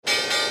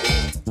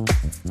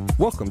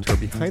Welcome to our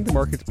Behind the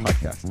Markets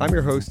podcast. I'm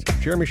your host,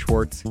 Jeremy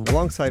Schwartz.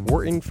 Alongside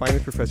Wharton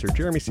Finance Professor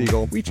Jeremy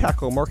Siegel, we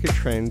tackle market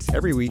trends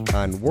every week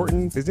on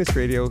Wharton Business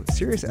Radio,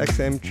 Sirius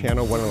XM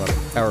Channel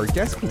 111. Our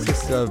guest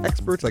consists of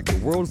experts like the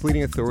world's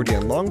leading authority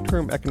on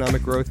long-term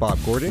economic growth, Bob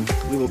Gordon.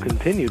 We will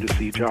continue to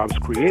see jobs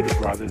created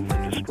rather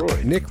than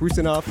destroyed. Nick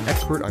Rusinoff,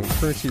 expert on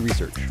currency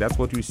research. That's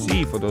what you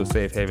see for those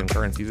safe haven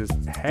currencies is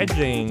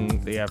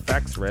hedging the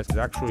FX risk is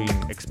actually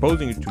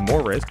exposing you to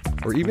more risk.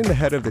 Or even the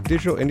head of the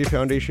Digital India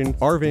Foundation,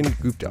 Arvind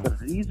Gupta.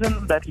 The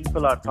reason that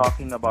people are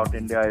talking about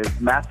India is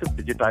massive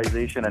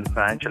digitization and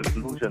financial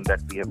inclusion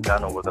that we have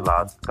done over the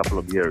last couple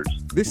of years.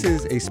 This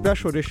is a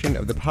special edition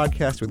of the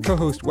podcast with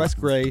co-host Wes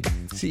Gray,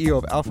 CEO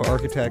of Alpha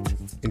Architect.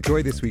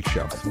 Enjoy this week's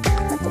show.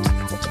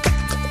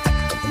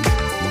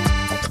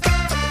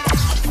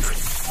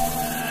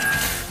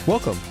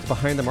 Welcome to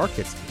Behind the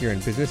Markets here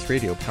in Business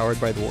Radio,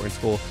 powered by the Wharton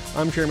School.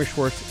 I'm Jeremy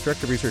Schwartz,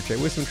 Director of Research at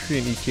WisdomTree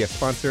and ETF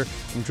sponsor.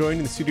 I'm joined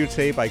in the studio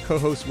today by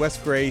co-host Wes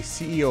Gray,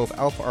 CEO of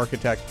Alpha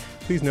Architect.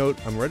 Please note,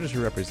 I'm a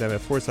registered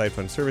representative for Side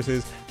Fund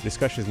Services. The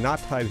discussion is not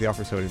tied to the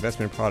offers of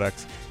investment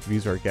products. The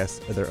views of our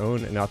guests are their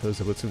own and not those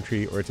of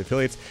WisdomTree or its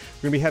affiliates.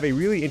 We're going to have a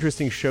really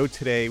interesting show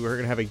today. We're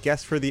going to have a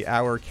guest for the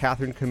hour,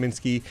 Catherine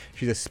Kaminsky.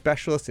 She's a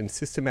specialist in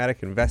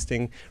systematic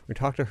investing. We're going to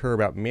talk to her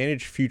about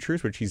managed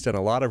futures, which she's done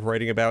a lot of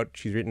writing about.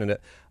 She's written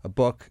a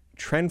book,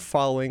 Trend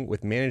Following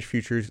with Managed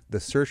Futures,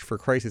 The Search for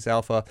Crisis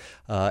Alpha.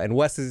 And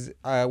Wes is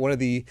one of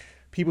the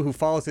people who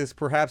follows this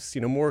perhaps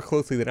more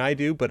closely than I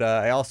do, but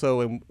I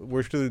also am,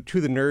 we're two of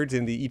the nerds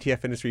in the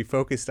ETF industry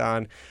focused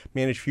on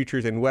managed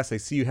futures. And Wes, I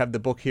see you have the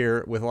book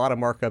here with a lot of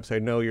markups. I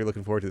know you're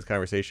looking forward to this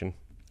conversation.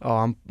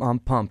 Oh, I'm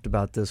pumped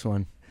about this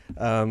one. Just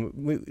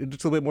a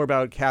little bit more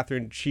about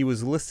Catherine. She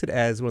was listed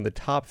as one of the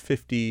top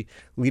 50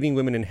 leading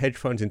women in hedge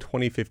funds in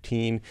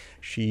 2015.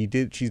 She's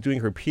doing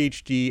her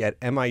PhD at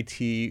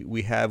MIT.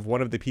 We have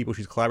one of the people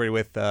she's collaborated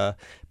with,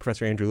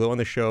 Professor Andrew Lo, on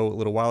the show a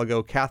little while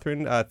ago.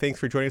 Catherine, thanks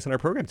for joining us on our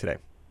program today.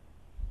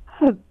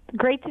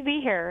 Great to be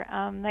here.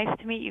 Nice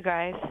to meet you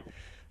guys.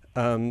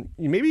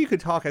 Maybe you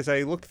could talk, as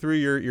I looked through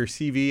your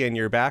CV and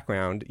your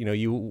background,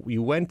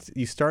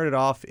 you started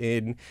off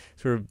in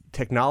sort of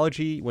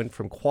technology, went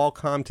from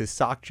Qualcomm to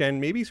SocGen.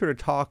 Maybe sort of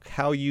talk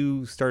how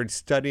you started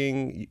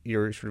studying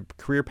your sort of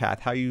career path,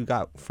 how you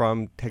got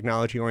from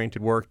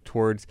technology-oriented work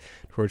towards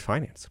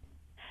finance.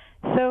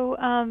 So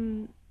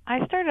I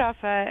started off,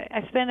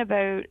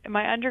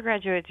 my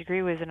undergraduate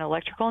degree was in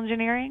electrical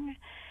engineering,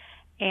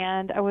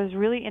 and I was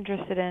really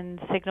interested in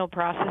signal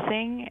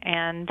processing,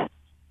 and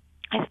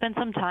I spent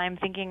some time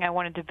thinking I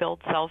wanted to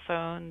build cell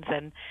phones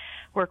and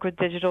work with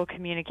digital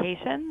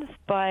communications.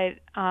 But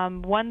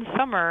one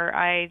summer,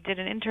 I did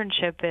an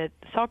internship at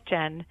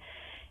SocGen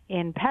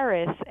in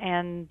Paris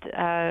and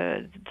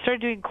started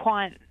doing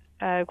quant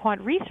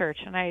research.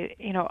 And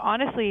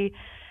honestly,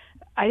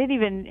 I didn't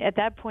even, at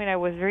that point, I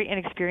was very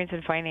inexperienced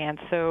in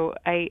finance. So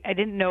I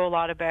didn't know a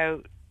lot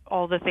about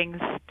all the things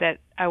that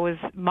I was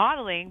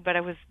modeling, but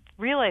I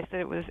realized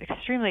that it was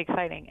extremely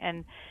exciting.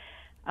 And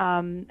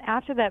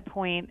after that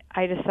point,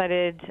 I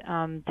decided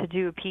to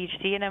do a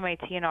PhD in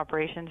MIT in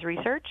operations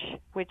research,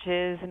 which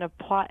is an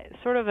applied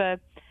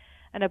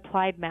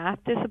math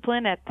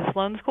discipline at the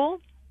Sloan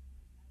School,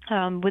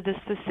 with a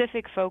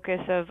specific focus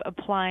of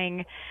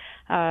applying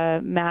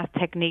math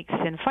techniques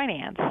in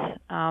finance.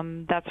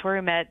 That's where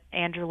I met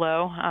Andrew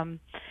Lo,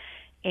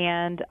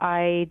 and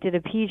I did a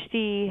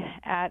PhD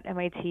at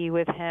MIT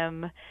with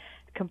him,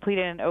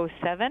 completed in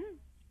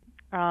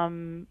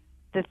 2007.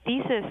 The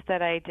thesis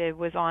that I did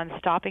was on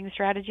stopping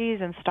strategies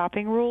and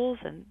stopping rules,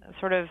 and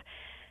sort of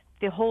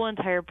the whole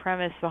entire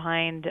premise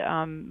behind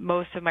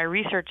most of my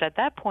research at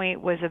that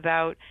point was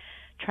about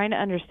trying to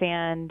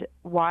understand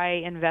why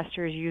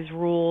investors use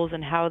rules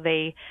and how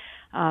these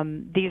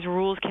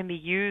rules can be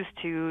used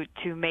to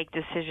make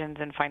decisions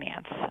in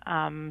finance.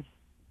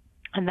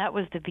 And that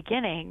was the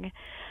beginning.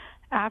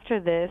 After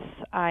this,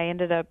 I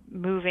ended up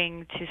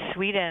moving to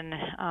Sweden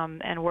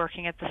and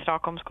working at the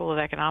Stockholm School of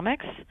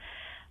Economics.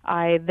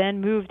 I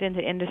then moved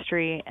into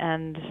industry,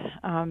 and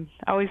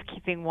always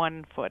keeping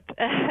one foot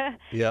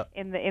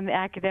in the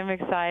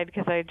academic side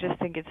because I just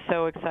think it's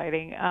so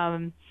exciting.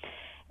 And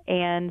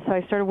so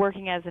I started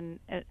working as an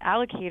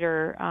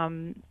allocator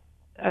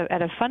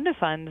at a fund of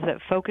funds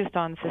that focused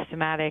on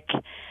systematic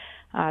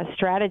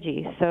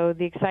strategy. So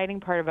the exciting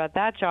part about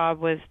that job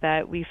was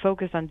that we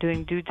focused on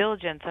doing due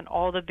diligence on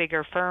all the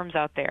bigger firms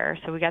out there.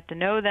 So we got to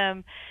know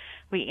them.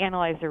 We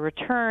analyzed their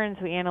returns,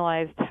 we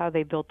analyzed how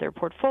they built their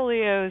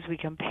portfolios, we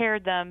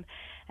compared them,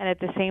 and at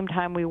the same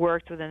time we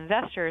worked with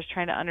investors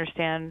trying to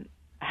understand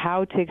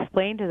how to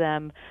explain to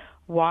them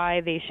why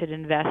they should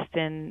invest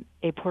in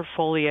a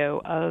portfolio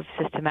of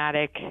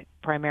systematic,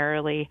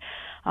 primarily,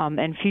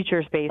 and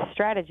futures-based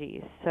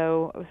strategies.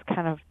 So it was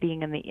kind of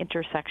being in the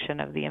intersection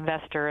of the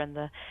investor and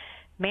the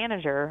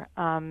manager.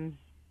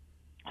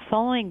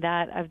 Following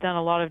that, I've done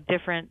a lot of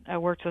I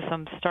worked with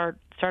some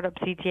startup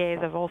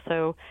CTAs. I've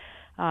also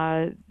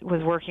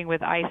was working with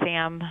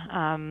ISAM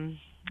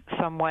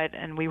somewhat,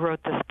 and we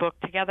wrote this book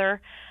together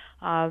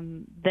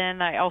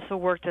Then I also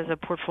worked as a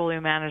portfolio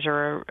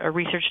manager, a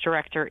research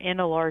director in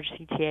a large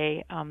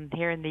CTA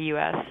here in the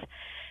U.S.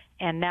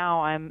 And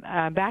now I'm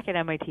back at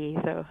MIT,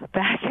 so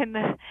back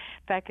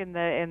in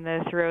the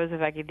throes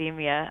of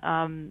academia,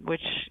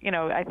 which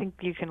I think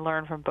you can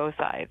learn from both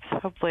sides.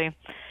 Hopefully,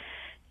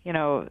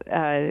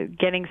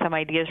 getting some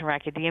ideas from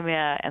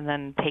academia and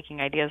then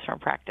taking ideas from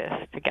practice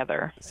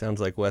together.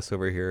 Sounds like Wes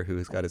over here,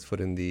 who's got his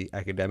foot in the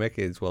academic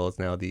as well as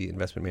now the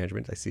investment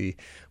management. I see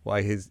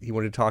why he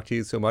wanted to talk to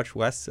you so much.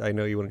 Wes, I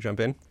know you want to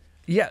jump in.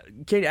 Yeah,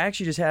 Katie, I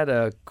actually just had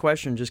a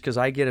question just because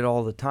I get it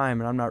all the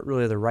time and I'm not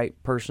really the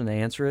right person to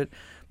answer it.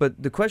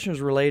 But the question is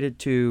related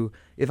to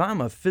if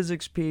I'm a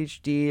physics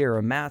PhD or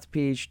a math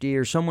PhD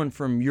or someone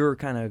from your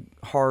kind of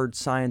hard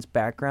science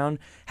background,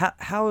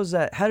 how is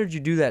that? How did you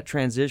do that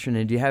transition?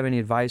 And do you have any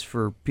advice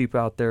for people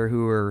out there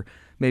who are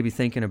maybe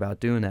thinking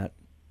about doing that?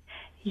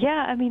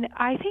 Yeah, I mean,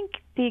 I think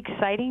the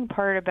exciting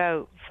part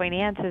about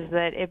finance is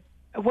that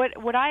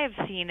what I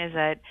have seen is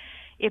that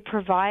it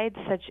provides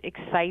such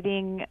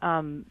exciting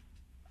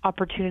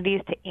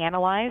opportunities to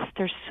analyze.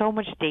 There's so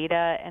much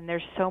data and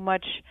there's so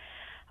much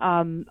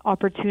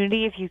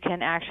opportunity if you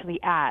can actually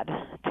add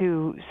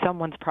to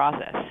someone's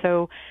process.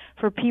 So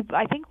for people,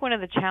 I think one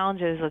of the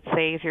challenges, let's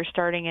say if you're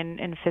starting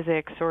in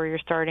physics or you're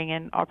starting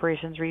in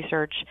operations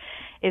research,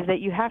 is that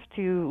you have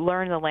to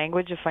learn the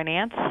language of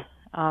finance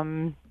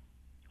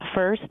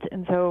first.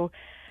 And so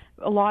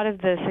a lot of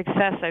the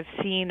success I've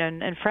seen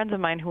and friends of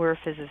mine who are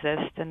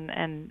physicists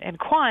and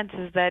quants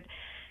is that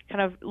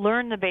kind of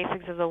learn the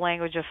basics of the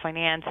language of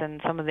finance and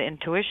some of the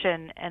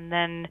intuition, and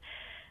then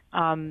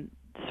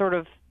sort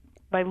of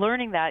by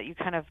learning that, you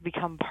kind of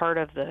become part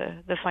of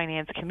the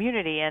finance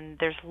community, and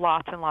there's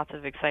lots and lots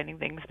of exciting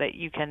things that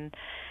you can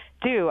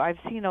do. I've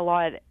seen a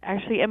lot.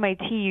 Actually,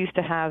 MIT used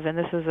to have, and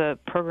this was a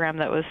program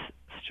that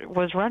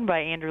was run by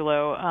Andrew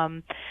Lo,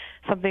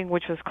 something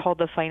which was called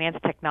the Finance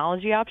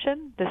Technology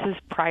Option. This is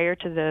prior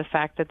to the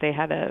fact that they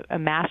had a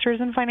master's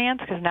in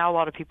finance, because now a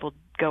lot of people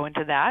go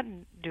into that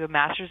and do a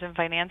master's in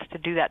finance to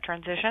do that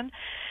transition.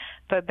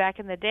 But back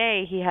in the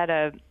day, he had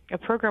a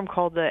program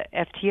called the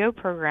FTO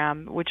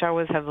program, which I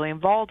was heavily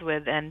involved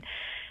with. And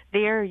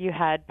there you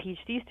had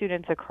PhD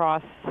students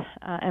across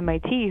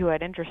MIT who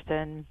had interest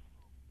in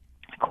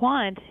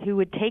quant who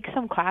would take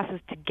some classes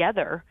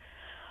together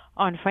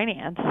on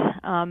finance.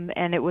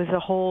 And it was a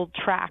whole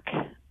track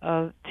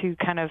to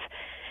kind of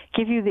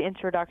give you the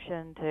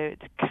introduction, to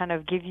kind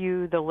of give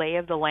you the lay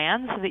of the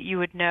land so that you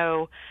would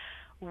know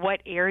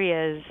what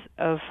areas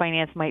of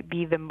finance might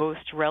be the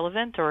most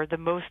relevant or the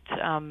most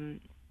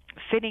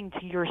fitting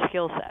to your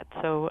skill set.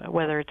 So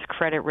whether it's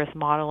credit risk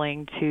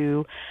modeling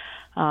to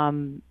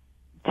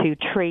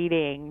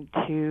trading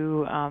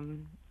to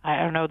I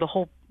don't know, the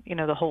whole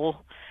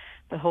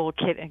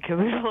kit and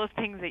caboodle of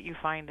things that you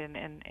find in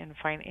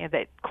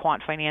that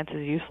quant finance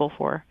is useful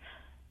for.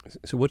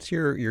 So what's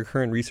your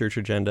current research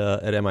agenda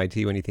at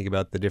MIT when you think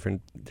about the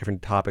different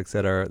topics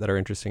that are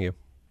interesting you?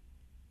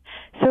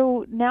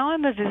 So now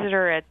I'm a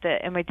visitor at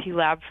the MIT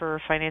Lab for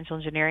Financial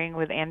Engineering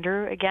with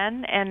Andrew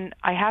again, and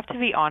I have to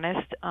be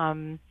honest,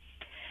 the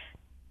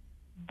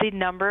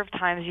number of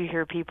times you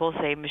hear people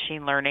say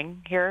machine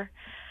learning here,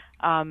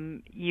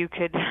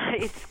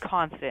 it's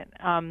constant.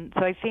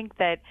 So I think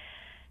that,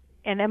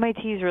 and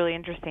MIT is really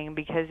interesting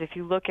because if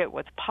you look at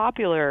what's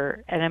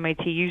popular at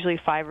MIT, usually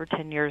 5 or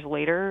 10 years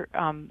later,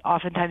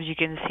 oftentimes you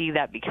can see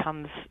that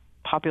becomes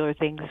popular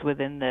things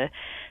within the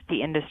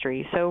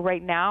industry. So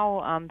right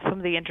now, some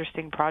of the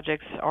interesting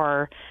projects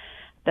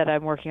that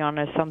I'm working on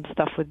is some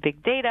stuff with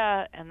big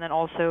data, and then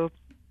also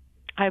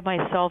I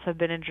myself have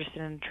been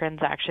interested in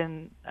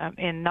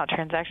not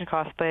transaction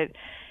costs, but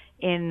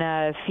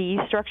in fee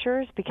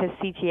structures, because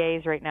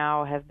CTAs right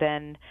now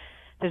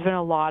there's been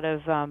a lot of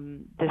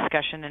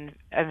discussion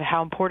of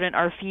how important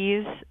are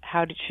fees,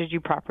 should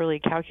you properly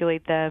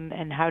calculate them,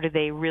 and how do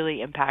they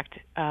really impact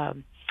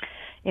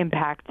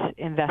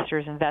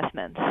investors'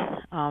 investments,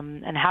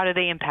 and how do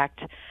they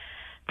impact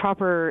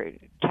proper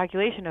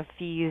calculation of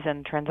fees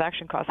and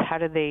transaction costs? How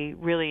do they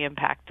really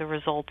impact the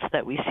results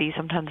that we see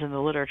sometimes in the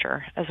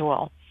literature as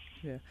well?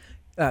 Yeah.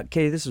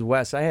 Katie, this is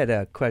Wes. I had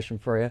a question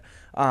for you.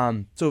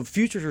 So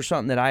futures are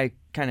something that I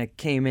kind of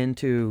came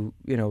into,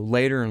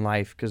 later in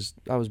life because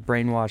I was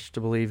brainwashed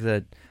to believe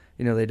that,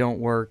 they don't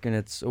work and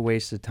it's a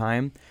waste of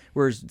time.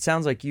 Whereas it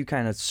sounds like you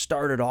kind of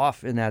started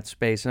off in that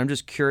space, and I'm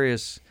just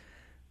curious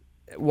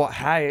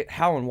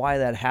how and why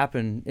that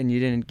happened and you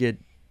didn't get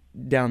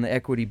down the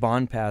equity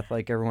bond path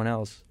like everyone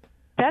else.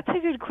 That's a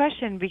good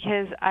question,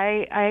 because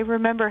I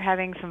remember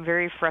having some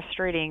very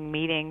frustrating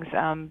meetings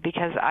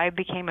because I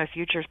became a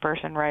futures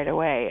person right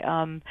away.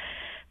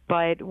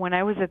 But when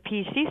I was a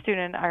PhD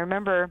student, I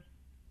remember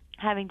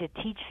having to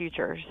teach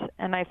futures,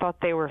 and I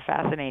thought they were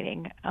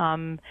fascinating.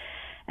 And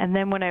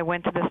then when I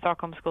went to the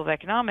Stockholm School of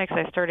Economics,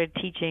 I started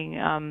teaching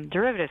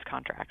derivatives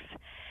contracts.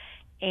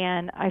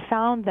 And I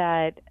found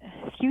that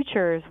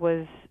futures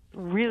was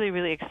really,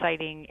 really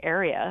exciting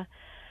area.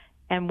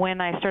 And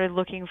when I started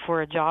looking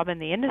for a job in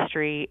the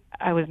industry,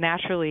 I was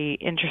naturally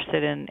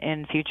interested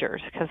in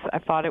futures because I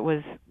thought it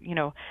was,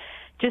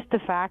 just the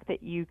fact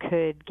that you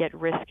could get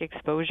risk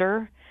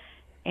exposure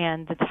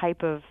and the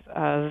type of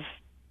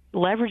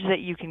leverage that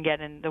you can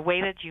get and the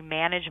way that you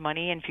manage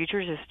money in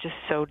futures is just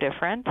so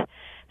different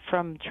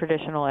from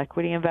traditional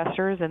equity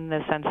investors in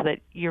the sense that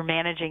you're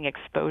managing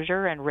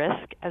exposure and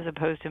risk as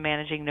opposed to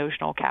managing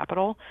notional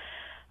capital.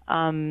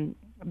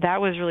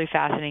 That was really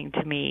fascinating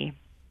to me.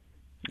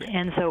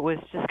 And so it was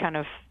just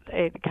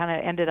it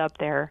ended up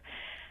there.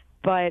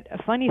 But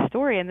a funny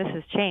story, and this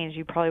has changed,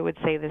 you probably would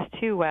say this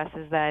too, Wes,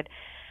 is that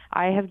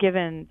I have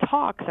given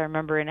talks, I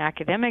remember, in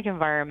academic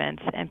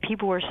environments, and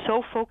people were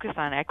so focused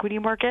on equity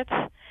markets,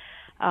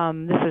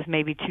 this is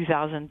maybe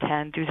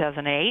 2010,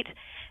 2008,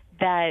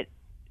 that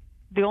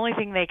the only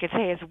thing they could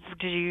say is,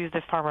 did you use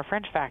the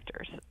Farmer-French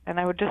factors? And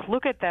I would just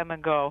look at them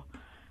and go,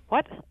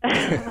 what?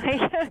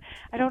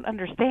 I don't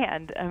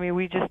understand. I mean,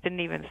 we just didn't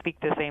even speak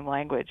the same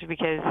language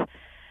because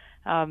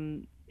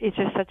it's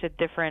just such a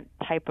different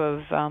type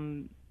of,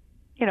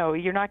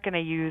 you're not going to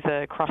use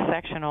a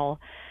cross-sectional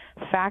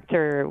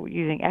factor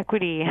using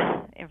equity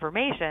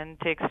information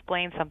to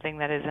explain something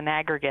that is an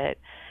aggregate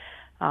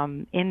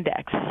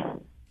index.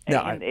 No,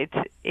 and it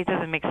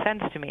doesn't make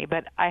sense to me.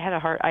 But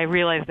I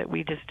realized that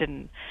we just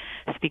didn't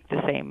speak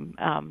the same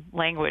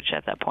language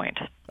at that point.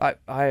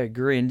 I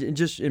agree, and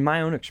just in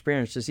my own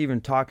experience, just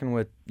even talking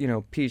with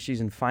PhDs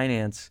in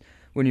finance,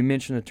 when you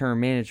mention the term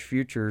managed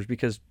futures,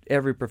 because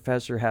every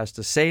professor has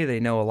to say they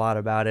know a lot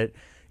about it.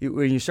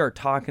 When you start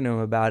talking to them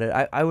about it,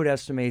 I would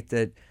estimate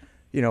that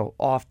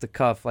off the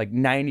cuff, like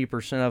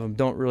 90% of them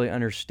don't really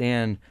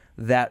understand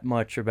that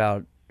much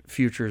about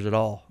futures at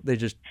all. They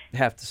just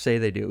have to say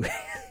they do.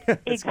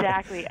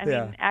 Exactly. I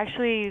mean,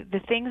 actually, the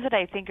things that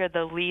I think are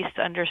the least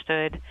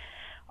understood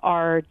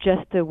are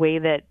just the way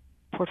that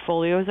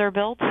portfolios are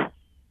built,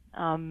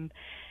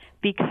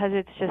 because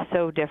it's just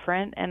so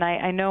different. And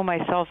I know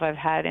myself, I've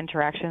had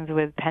interactions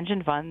with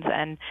pension funds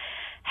and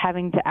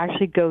having to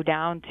actually go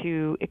down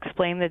to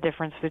explain the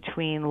difference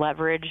between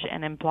leverage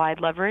and implied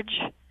leverage.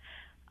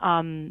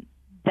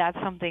 That's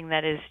something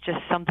that is just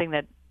something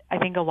that I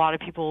think a lot of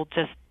people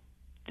just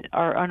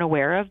are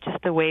unaware of,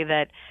 just the way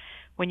that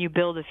when you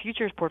build a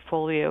futures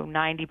portfolio,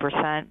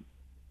 90%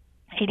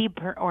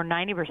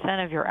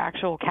 of your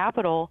actual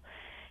capital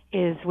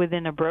is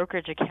within a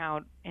brokerage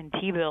account in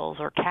T-bills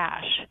or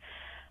cash.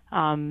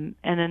 And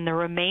then the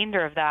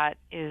remainder of that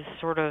is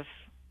sort of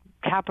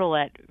capital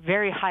at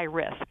very high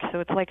risk. So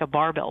it's like a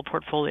barbell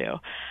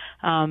portfolio.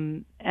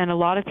 And a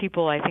lot of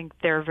people, I think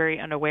they're very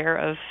unaware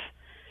of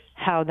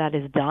how that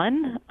is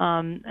done.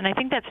 And I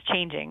think that's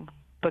changing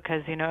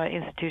because,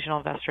 institutional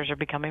investors are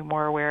becoming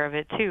more aware of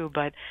it too.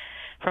 But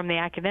from the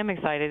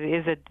academic side, it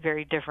is a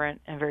very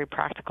different and very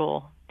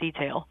practical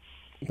detail.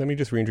 Let me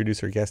just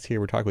reintroduce our guest here.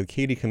 We're talking with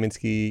Katie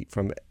Kaminsky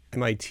from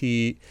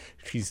MIT.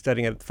 She's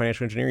studying at the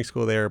financial engineering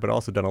school there, but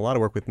also done a lot of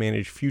work with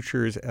managed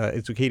futures.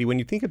 So Katie, when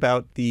you think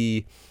about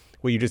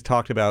what you just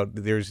talked about,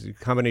 there's a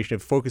combination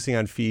of focusing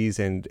on fees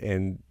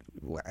and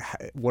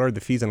what are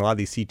the fees on a lot of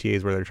these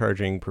CTAs where they're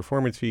charging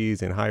performance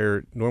fees and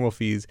higher normal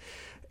fees.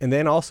 And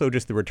then also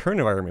just the return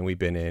environment we've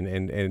been in.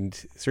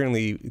 And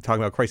certainly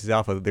talking about Crisis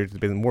Alpha, there's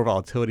been more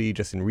volatility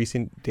just in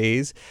recent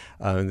days.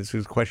 This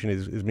question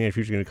is managed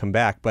futures going to come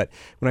back? But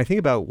when I think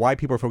about why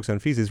people are focused on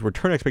fees, is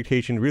return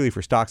expectation really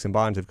for stocks and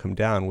bonds have come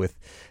down with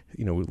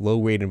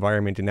low rate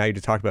environment. And now you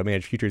just talked about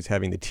managed futures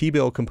having the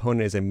T-bill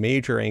component as a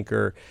major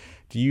anchor.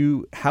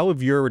 How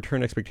have your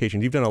return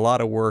expectations, you've done a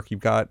lot of work, you've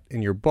got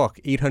in your book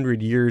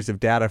 800 years of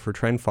data for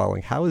trend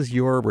following. How has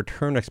your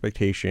return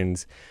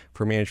expectations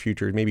for managed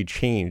futures maybe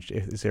changed?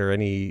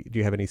 Do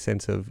you have any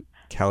sense of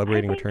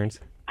calibrating returns?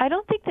 I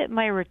don't think that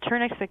my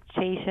return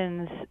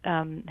expectations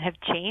have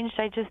changed.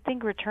 I just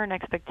think return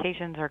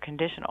expectations are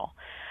conditional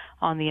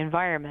on the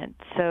environment.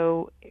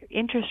 So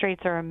interest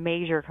rates are a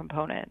major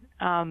component.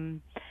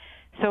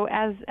 So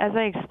as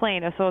I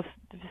explained, so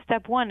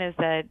step one is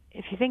that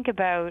if you think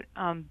about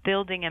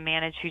building a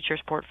managed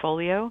futures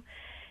portfolio,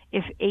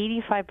 if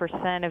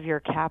 85% of your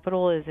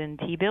capital is in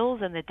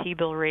T-bills and the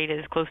T-bill rate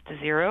is close to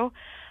zero,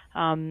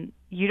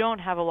 you don't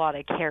have a lot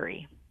of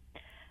carry.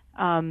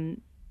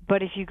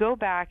 But if you go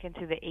back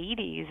into the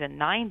 80s and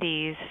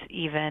 90s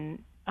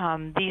even,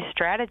 these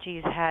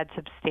strategies had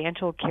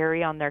substantial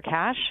carry on their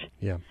cash.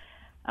 Yeah.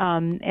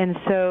 And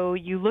so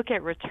you look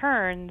at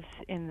returns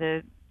in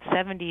the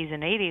 70s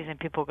and 80s and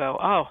people go,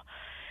 oh,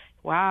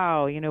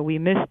 wow, we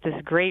missed this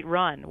great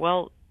run.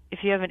 Well, if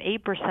you have an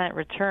 8%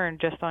 return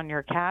just on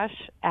your cash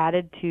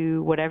added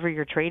to whatever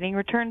your trading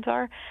returns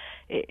are,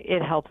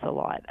 it helps a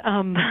lot.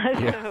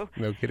 Yeah,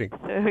 no kidding.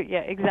 So,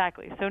 yeah,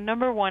 exactly. So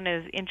number one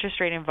is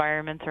interest rate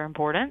environments are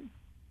important.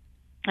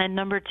 And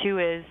number two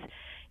is,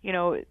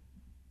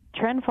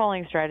 trend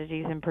following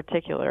strategies in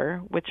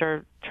particular, which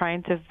are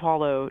trying to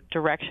follow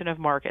direction of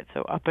market,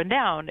 so up and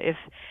down. If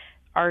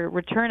our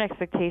return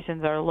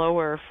expectations are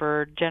lower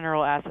for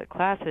general asset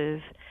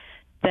classes,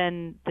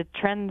 then the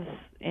trends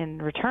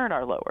in return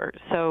are lower.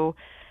 So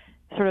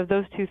sort of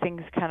those two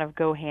things kind of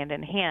go hand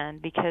in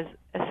hand, because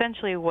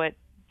essentially what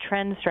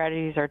trend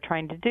strategies are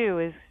trying to do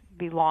is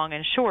be long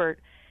and short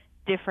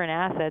different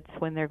assets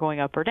when they're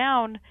going up or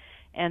down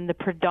And the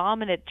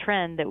predominant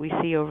trend that we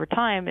see over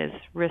time is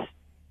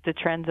the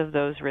trends of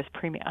those risk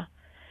premia.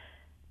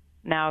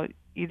 Now,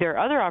 there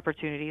are other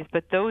opportunities,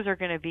 but those are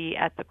going to be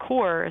at the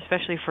core,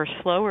 especially for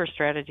slower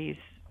strategies,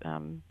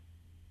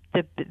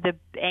 the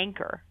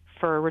anchor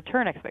for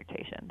return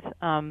expectations.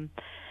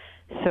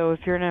 So if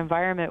you're in an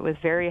environment with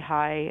very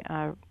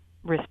high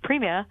risk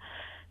premia,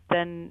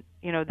 then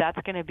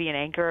that's going to be an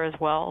anchor as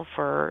well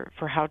for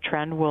how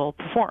trend will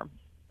perform.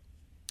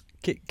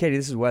 Katie,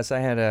 this is Wes. I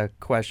had a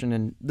question,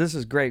 and this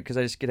is great because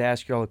I just get to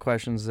ask you all the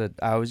questions that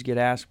I always get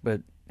asked,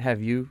 but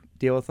have you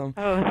deal with them.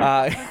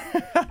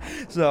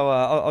 So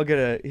I'll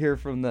get to hear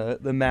from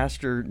the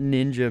master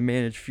ninja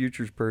managed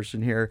futures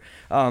person here.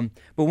 But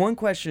one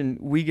question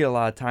we get a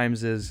lot of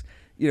times is,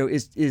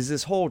 is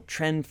this whole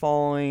trend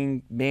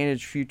following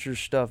managed futures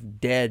stuff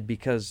dead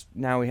because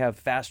now we have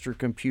faster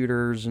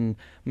computers and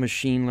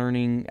machine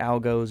learning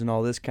algos and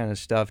all this kind of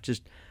stuff?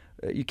 Just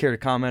you care to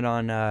comment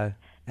on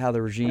how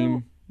the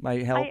regime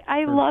might help?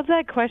 I love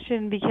that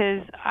question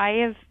because I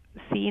have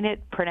seen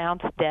it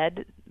pronounced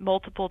dead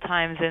multiple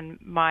times in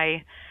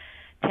my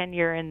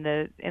tenure in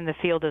the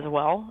field as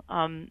well.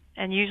 And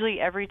usually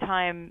every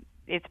time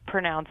it's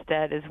pronounced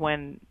dead is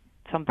when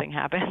something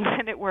happens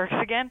and it works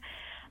again.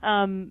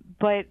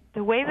 But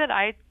the way that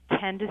I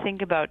tend to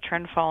think about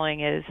trend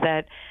following is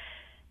that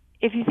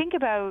if you think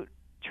about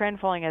trend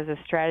following as a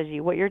strategy,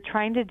 what you're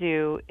trying to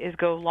do is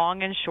go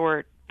long and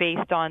short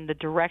based on the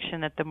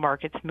direction that the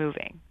market's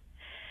moving.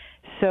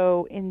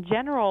 So in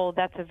general,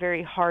 that's a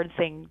very hard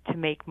thing to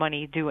make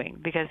money doing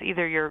because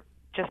either you're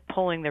just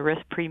pulling the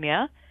risk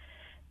premia,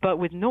 but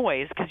with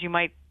noise because you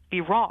might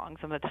be wrong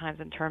some of the times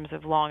in terms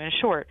of long and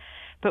short.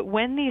 But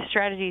when these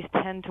strategies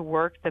tend to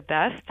work the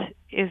best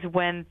is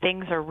when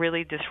things are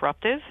really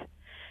disruptive.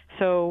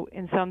 So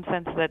in some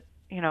sense that,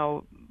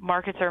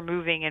 markets are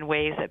moving in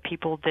ways that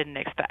people didn't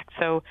expect.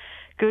 So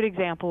good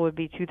example would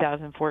be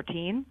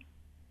 2014.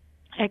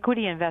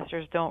 Equity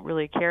investors don't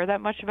really care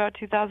that much about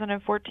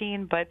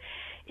 2014, but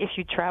if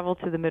you travel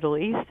to the Middle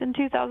East in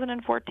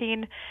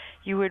 2014,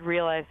 you would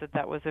realize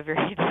that was a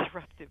very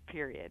disruptive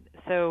period.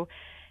 So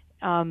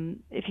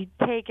if you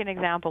take an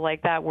example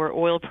like that where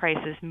oil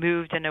prices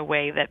moved in a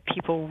way that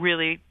people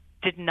really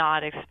did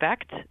not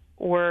expect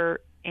or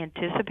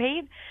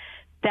anticipate,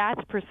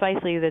 that's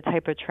precisely the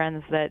type of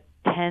trends that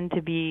tend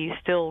to be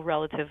still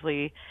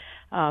relatively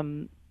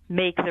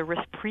make the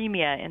risk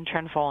premia in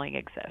trend following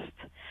exist.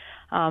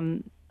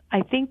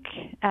 I think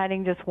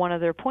adding just one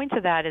other point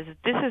to that is that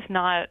this is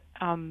not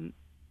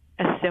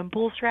a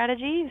simple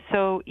strategy.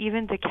 So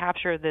even to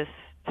capture this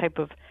type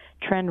of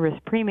trend risk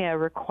premia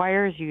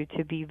requires you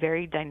to be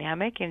very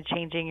dynamic in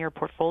changing your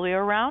portfolio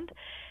around.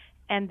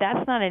 And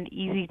that's not an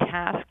easy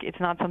task. It's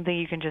not something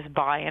you can just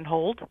buy and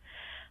hold.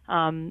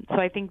 So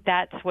I think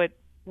that's what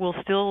will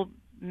still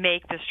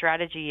make the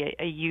strategy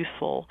a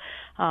useful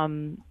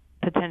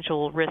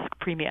potential risk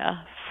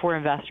premia for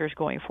investors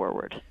going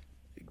forward.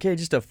 Okay,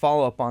 just to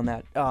follow up on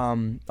that,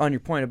 on your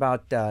point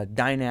about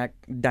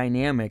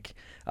dynamic,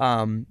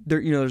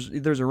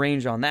 there's a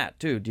range on that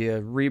too. Do you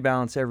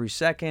rebalance every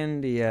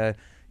second? Do you,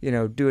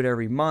 do it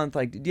every month?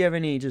 Like, do you have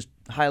any just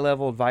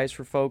high-level advice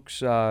for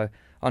folks on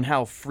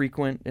how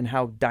frequent and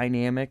how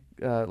dynamic,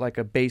 like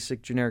a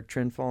basic generic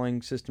trend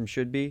following system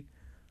should be?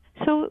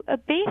 So a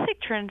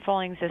basic trend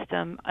following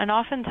system, and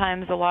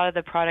oftentimes a lot of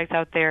the products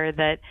out there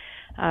that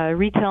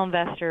retail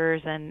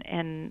investors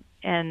and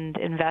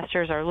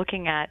investors are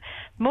looking at,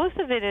 most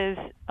of it is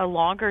a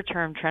longer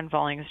term trend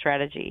following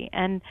strategy.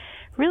 And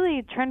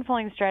really trend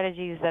following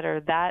strategies that are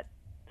that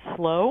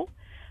slow,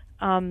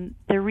 the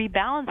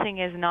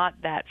rebalancing is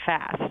not that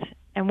fast.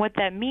 And what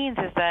that means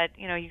is that,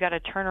 you got a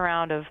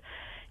turnaround of,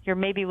 you're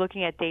maybe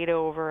looking at data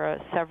over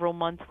a several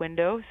month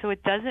window, so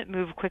it doesn't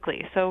move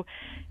quickly. So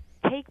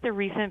take the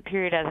recent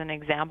period as an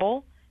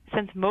example.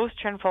 Since most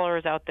trend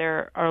followers out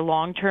there are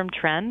long-term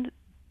trend,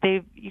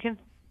 they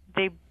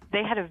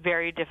had a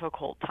very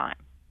difficult time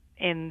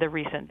in the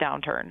recent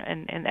downturn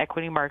in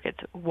equity markets.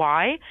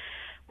 Why?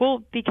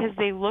 Well, because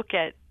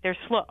they're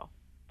slow.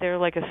 They're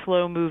like a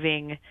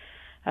slow-moving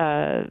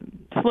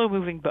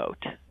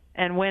boat.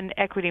 And when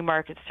equity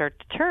markets start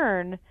to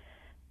turn,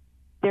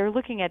 they're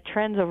looking at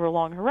trends over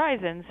long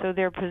horizons, so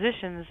their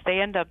positions, they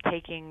end up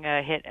taking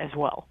a hit as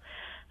well.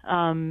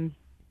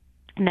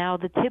 Now,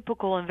 the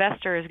typical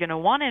investor is going to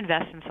want to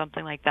invest in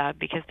something like that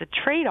because the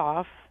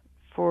trade-off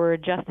for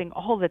adjusting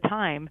all the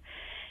time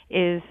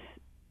is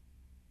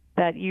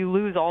that you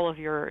lose all of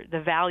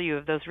the value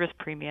of those risk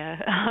premia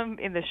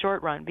in the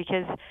short run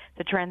because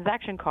the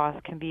transaction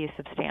cost can be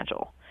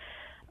substantial.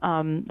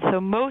 So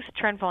most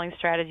trend following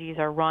strategies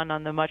are run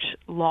on the much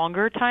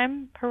longer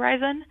time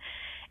horizon.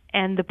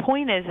 And the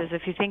point is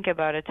if you think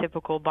about a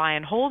typical buy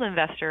and hold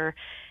investor,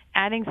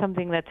 adding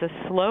something that's a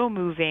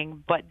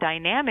slow-moving but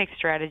dynamic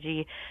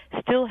strategy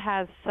still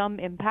has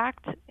some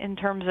impact in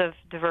terms of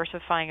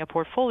diversifying a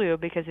portfolio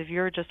because if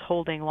you're just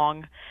holding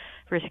long,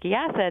 risky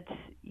assets,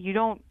 you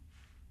don't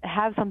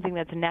have something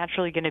that's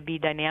naturally going to be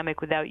dynamic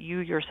without you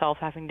yourself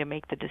having to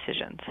make the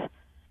decisions.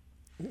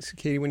 So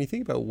Katie, when you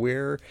think about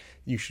where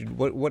you should,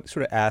 what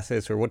sort of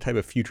assets or what type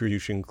of futures you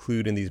should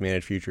include in these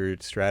managed future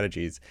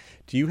strategies,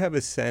 do you have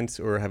a sense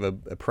or have a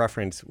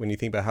preference when you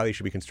think about how they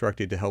should be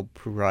constructed to help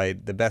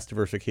provide the best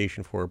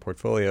diversification for a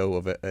portfolio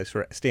of a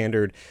sort of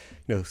standard,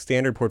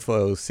 standard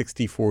portfolio,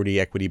 60-40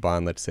 equity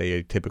bond, let's say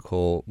a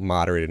typical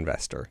moderate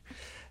investor?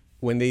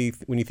 When you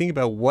think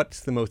about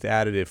what's the most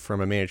additive from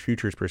a managed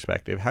futures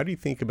perspective, how do you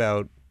think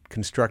about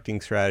constructing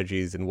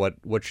strategies and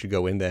what should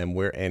go in them,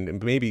 where,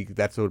 and maybe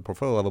that's at a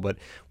portfolio level, but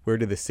where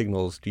do the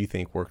signals, do you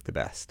think, work the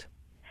best?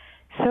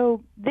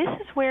 So this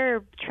is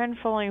where trend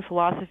following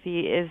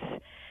philosophy is,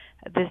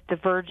 this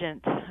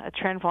divergent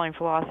trend following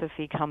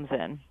philosophy comes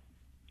in.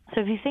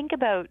 So if you think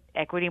about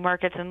equity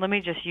markets, and let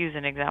me just use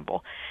an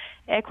example.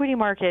 Equity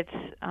markets,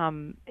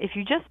 if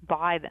you just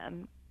buy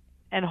them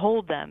and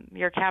hold them,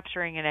 you're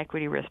capturing an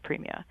equity risk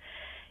premium.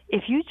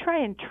 If you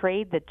try and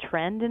trade the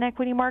trend in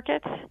equity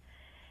markets,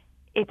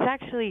 it's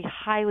actually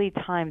highly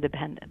time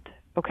dependent,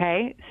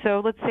 okay?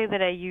 So let's say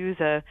that I use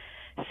a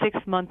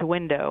 6-month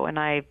window and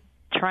I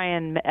try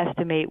and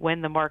estimate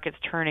when the market's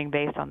turning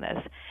based on this.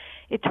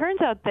 It turns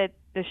out that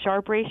the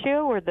Sharpe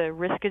ratio, or the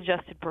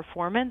risk-adjusted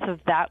performance of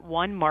that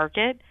one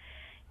market,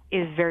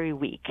 is very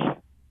weak.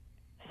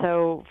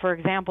 So, for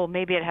example,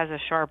 maybe it has a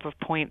Sharpe of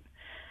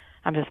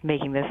I'm just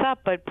making this up,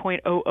 but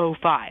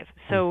 0.005.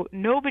 So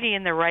nobody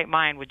in their right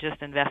mind would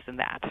just invest in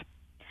that.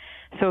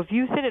 So if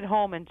you sit at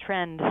home and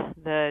trend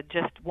the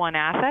just one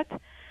asset,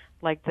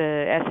 like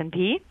the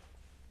S&P,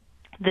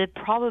 the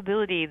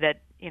probability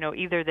that,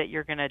 either that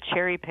you're going to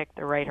cherry pick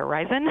the right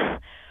horizon,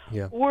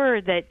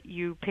 or that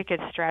you pick a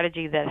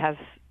strategy that has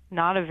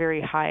not a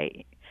very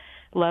high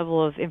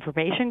level of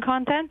information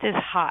content is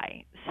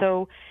high.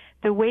 So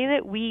the way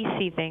that we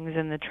see things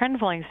in the trend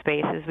following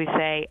space is we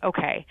say,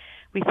 okay,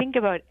 we think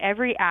about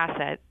every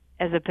asset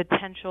as a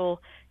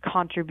potential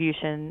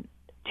contribution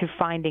to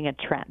finding a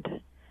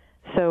trend.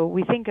 So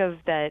we think of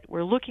that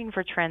we're looking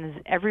for trends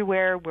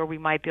everywhere where we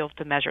might be able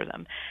to measure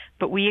them.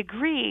 But we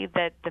agree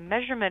that the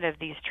measurement of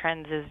these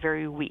trends is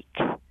very weak.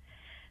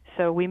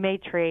 So we may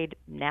trade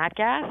nat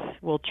gas,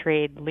 we'll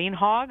trade lean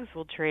hogs,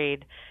 we'll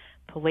trade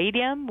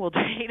palladium, we'll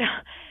trade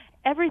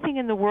everything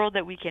in the world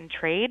that we can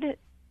trade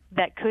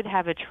that could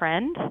have a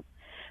trend,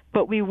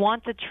 but we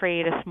want to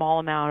trade a small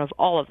amount of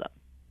all of them.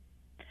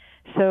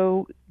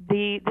 So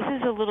this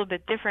is a little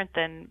bit different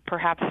than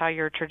perhaps how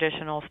your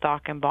traditional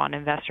stock and bond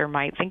investor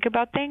might think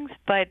about things,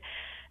 but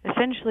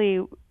essentially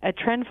a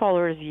trend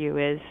follower's view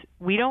is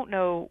we don't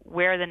know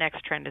where the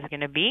next trend is going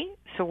to be,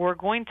 so we're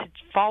going to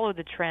follow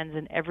the trends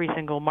in every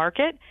single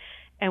market,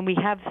 and we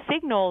have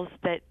signals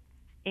that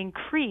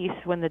increase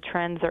when the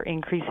trends are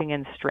increasing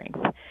in strength.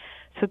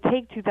 So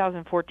take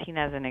 2014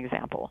 as an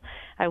example.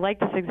 I like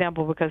this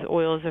example because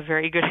oil is a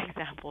very good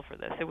example for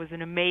this. It was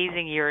an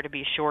amazing year to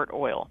be short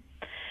oil.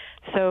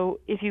 So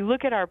if you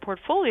look at our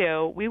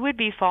portfolio, we would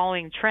be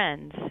following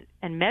trends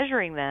and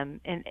measuring them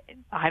in,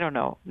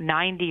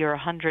 90 or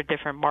 100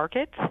 different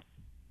markets.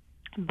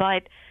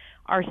 But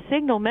our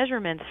signal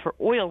measurements for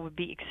oil would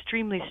be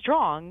extremely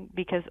strong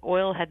because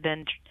oil had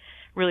been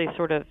really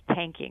sort of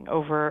tanking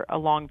over a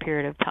long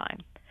period of time.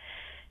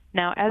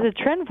 Now, as a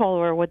trend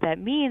follower, what that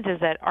means is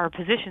that our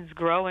positions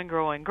grow and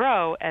grow and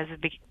grow as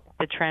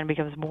the trend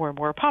becomes more and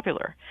more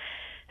popular.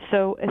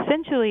 So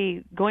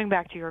essentially, going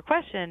back to your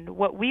question,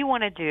 what we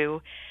want to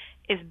do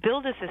is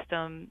build a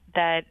system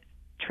that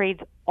trades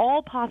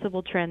all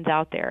possible trends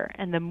out there.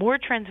 And the more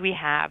trends we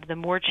have, the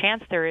more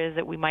chance there is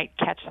that we might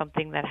catch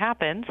something that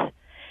happens.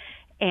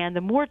 And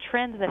the more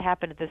trends that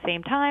happen at the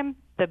same time,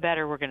 the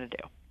better we're going to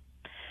do.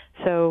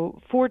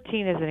 So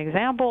 14 is an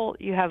example.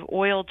 You have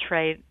oil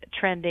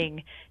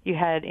trending. You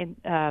had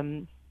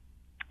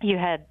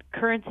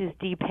currencies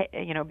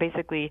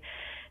basically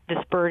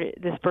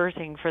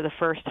dispersing for the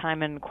first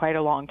time in quite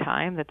a long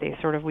time. That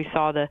we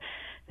saw the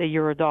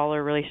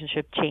euro-dollar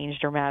relationship change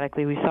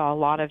dramatically. We saw a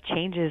lot of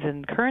changes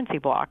in currency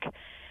block.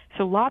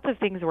 So lots of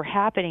things were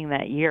happening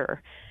that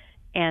year,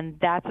 and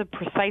that's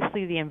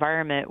precisely the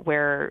environment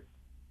where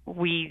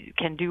we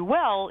can do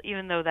well,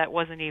 even though that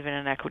wasn't even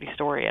an equity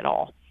story at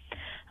all.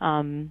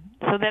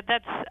 So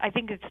that's I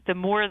think it's the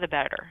more the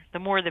better, the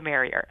more the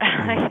merrier,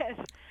 I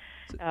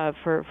guess,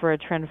 for a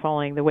trend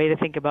following, the way to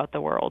think about the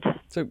world.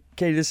 So,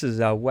 Katie, this is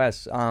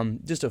Wes.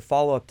 Just a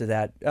follow up to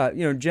that.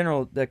 In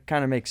general, that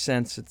kind of makes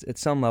sense at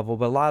some level,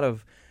 but a lot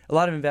of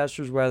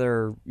investors,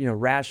 whether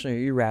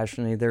rationally or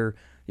irrationally, they're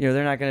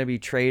not going to be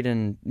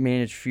trading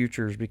managed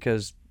futures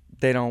because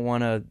they don't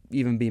want to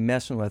even be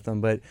messing with them.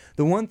 But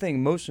the one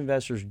thing most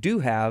investors do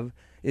have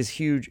is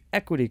huge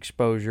equity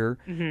exposure.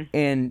 Mm-hmm.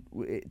 And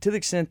to the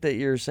extent that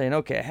you're saying,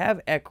 okay, I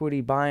have equity,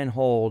 buy and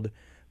hold,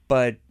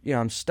 but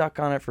I'm stuck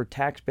on it for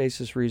tax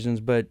basis reasons,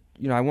 but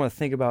I want to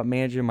think about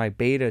managing my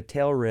beta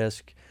tail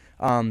risk.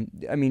 How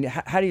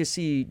do you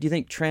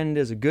think trend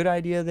is a good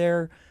idea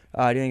there?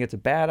 Do you think it's a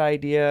bad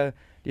idea?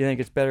 Do you think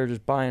it's better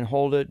just buy and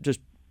hold it?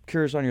 Just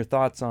curious on your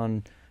thoughts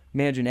on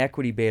managing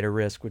equity beta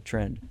risk with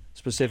trend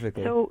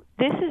specifically. So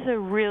this is a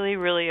really,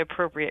 really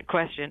appropriate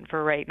question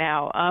for right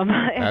now.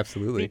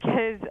 Absolutely.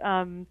 Because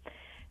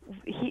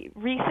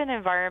recent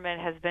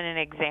environment has been an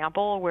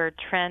example where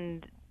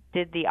trend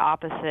did the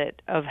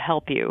opposite of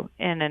help you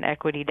in an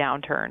equity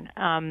downturn.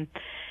 And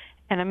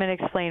I'm going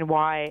to explain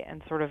why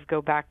and sort of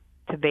go back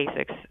to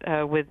basics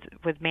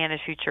with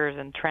managed futures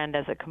and trend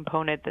as a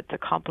component that's a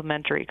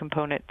complementary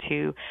component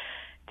to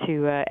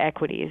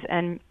equities.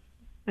 And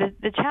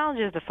the challenge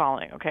is the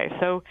following. Okay,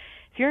 so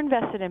if you're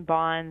invested in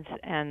bonds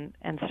and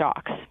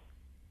stocks,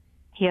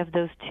 you have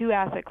those two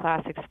asset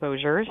class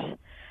exposures.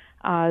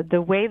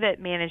 The way that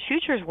managed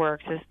futures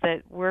works is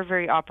that we're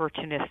very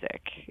opportunistic.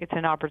 It's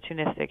an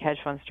opportunistic hedge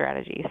fund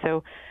strategy.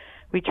 So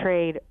we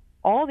trade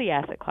all the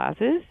asset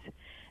classes.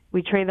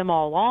 We trade them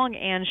all long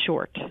and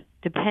short,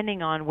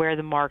 depending on where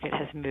the market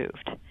has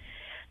moved.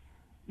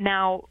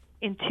 Now,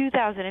 in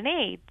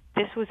 2008,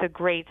 this was a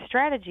great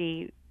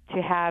strategy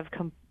to have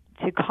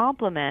to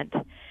complement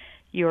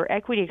your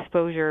equity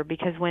exposure,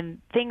 because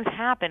when things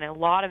happen and a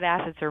lot of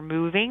assets are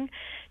moving,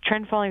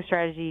 trend following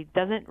strategy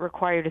doesn't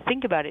require you to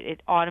think about it.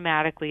 It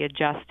automatically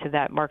adjusts to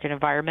that market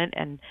environment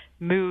and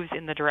moves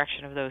in the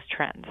direction of those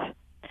trends.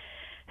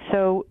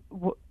 So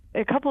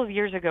a couple of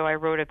years ago, I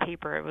wrote a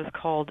paper. It was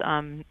called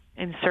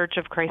In Search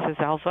of Crisis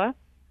Alpha.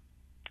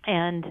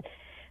 And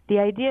the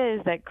idea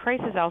is that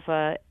crisis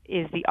alpha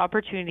is the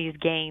opportunities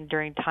gained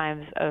during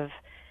times of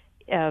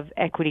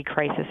equity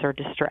crisis or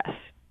distress.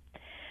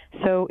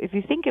 So if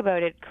you think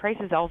about it,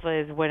 crisis alpha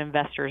is what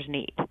investors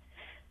need.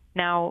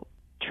 Now,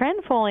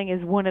 trend following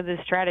is one of the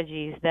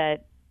strategies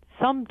that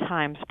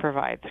sometimes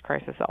provides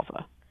crisis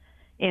alpha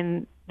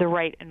in the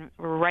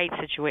right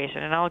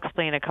situation, and I'll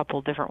explain a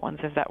couple different ones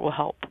if that will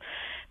help.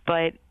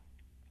 But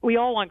we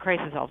all want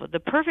crisis alpha. The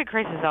perfect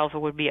crisis alpha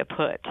would be a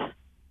put,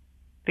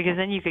 because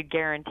then you could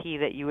guarantee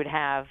that you would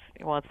have,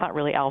 well, it's not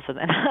really alpha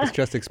then. It's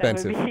just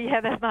expensive.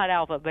 That's not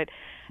alpha, but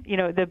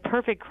the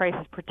perfect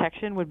crisis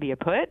protection would be a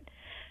put.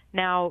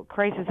 Now,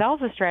 crisis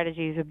alpha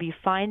strategies would be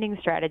finding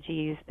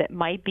strategies that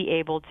might be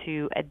able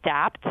to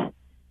adapt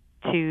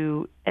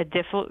to a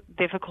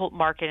difficult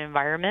market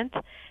environment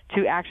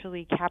to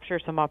actually capture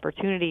some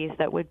opportunities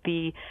that would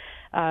be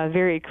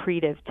very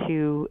accretive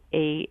to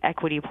a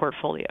equity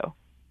portfolio.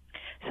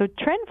 So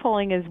trend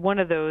following is one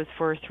of those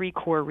for three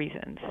core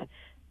reasons.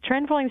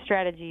 Trend following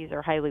strategies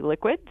are highly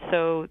liquid,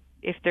 so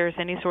if there's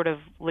any sort of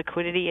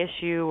liquidity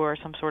issue or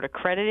some sort of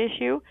credit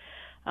issue,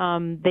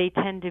 they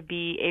tend to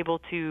be able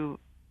to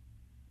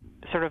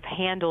sort of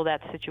handle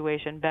that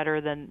situation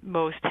better than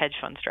most hedge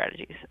fund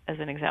strategies, as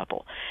an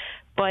example.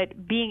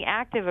 But being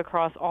active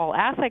across all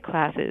asset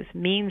classes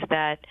means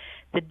that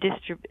the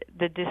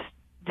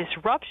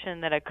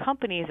disruption that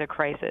accompanies a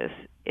crisis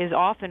is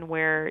often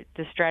where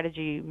the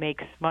strategy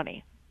makes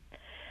money.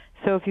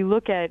 So if you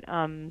look at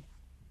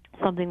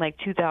something like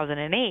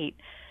 2008,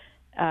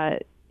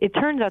 it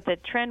turns out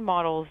that trend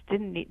models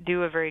didn't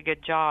do a very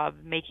good job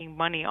making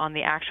money on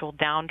the actual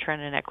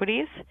downtrend in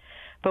equities.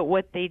 But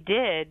what they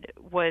did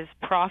was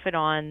profit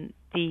on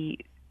the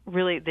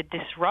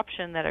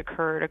disruption that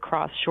occurred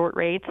across short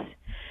rates,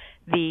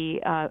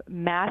 the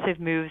massive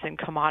moves in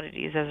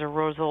commodities as a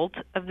result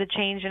of the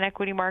change in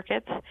equity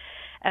markets,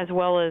 as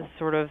well as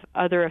sort of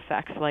other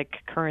effects like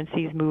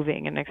currencies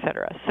moving and et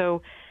cetera.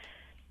 So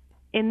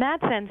in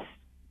that sense,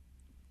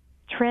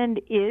 trend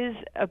is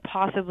a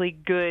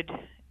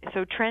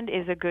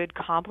good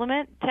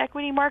complement to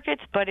equity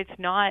markets, but it's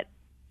not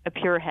a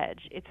pure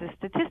hedge. It's a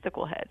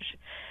statistical hedge.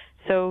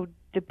 So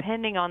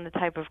depending on the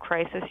type of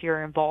crisis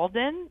you're involved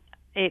in,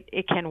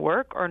 it can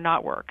work or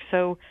not work.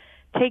 So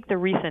take the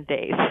recent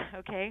days,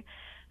 okay?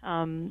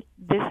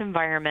 This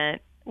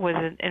environment was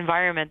an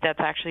environment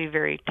that's actually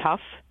very tough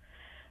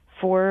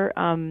for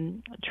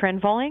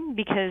trend following,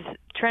 because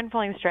trend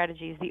following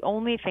strategies, the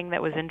only thing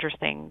that was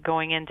interesting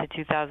going into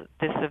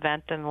this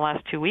event in the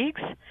last 2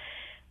 weeks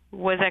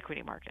was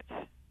equity markets.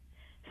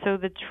 So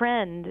the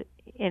trend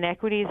in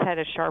equities had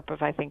a Sharpe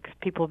of, I think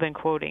people have been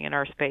quoting in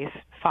our space,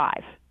 5.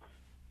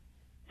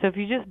 So if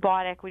you just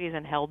bought equities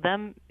and held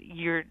them,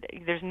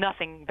 there's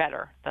nothing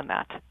better than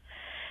that.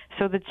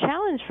 So the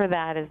challenge for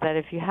that is that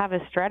if you have a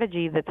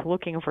strategy that's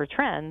looking for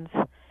trends,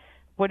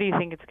 what do you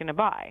think it's going to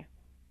buy?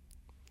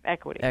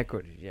 Equity.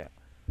 Equity, yeah.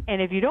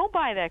 And if you don't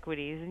buy the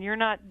equities, and you're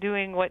not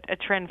doing what a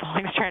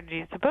trend-following strategy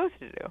is supposed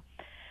to do,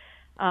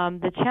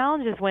 the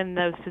challenge is when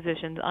those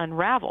positions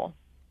unravel.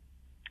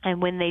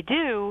 And when they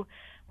do,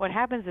 what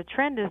happens to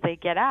trend is they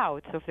get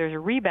out. So if there's a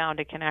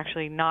rebound, it can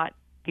actually not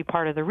be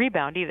part of the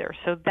rebound either.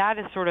 So that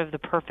is sort of the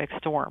perfect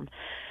storm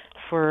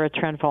for a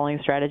trend following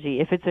strategy.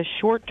 If it's a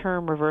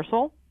short-term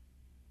reversal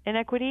in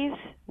equities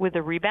with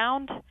a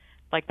rebound,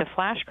 like the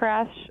flash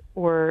crash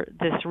or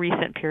this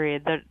recent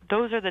period,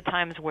 those are the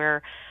times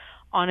where,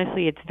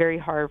 honestly, it's very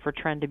hard for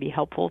trend to be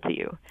helpful to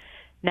you.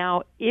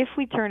 Now, if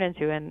we turn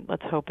into, and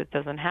let's hope it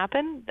doesn't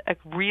happen, a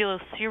real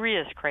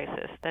serious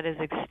crisis that is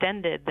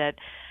extended, that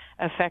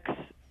affects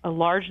a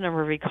large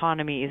number of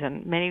economies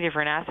and many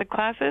different asset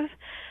classes,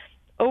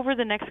 over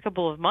the next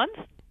couple of months,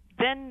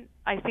 then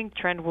I think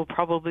trend will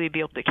probably be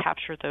able to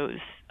capture those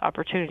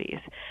opportunities.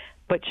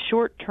 But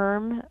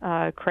short-term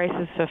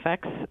crisis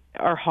effects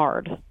are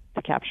hard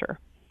to capture.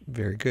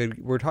 Very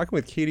good. We're talking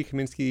with Katie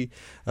Kaminsky,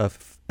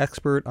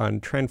 expert on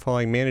trend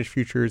following managed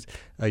futures.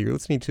 You're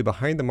listening to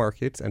Behind the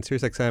Markets on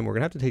SiriusXM. We're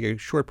going to have to take a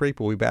short break,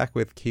 but we'll be back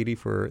with Katie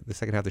for the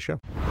second half of the show.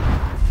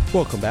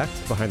 Welcome back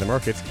to Behind the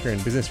Markets here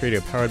in Business Radio,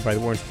 powered by the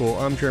Warren School.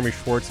 I'm Jeremy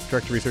Schwartz,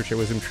 Director of Research at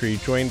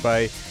WisdomTree, joined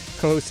by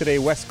co-host today,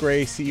 Wes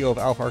Gray, CEO of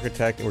Alpha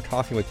Architect, and we're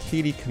talking with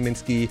Katie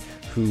Kaminsky,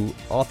 who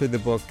authored the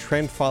book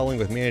Trend Following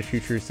with Managed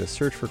Futures, The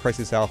Search for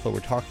Crisis Alpha.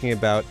 We're talking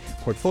about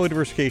portfolio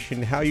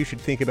diversification, how you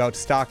should think about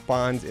stock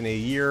bonds in a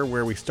year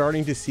where we're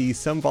starting to see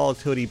some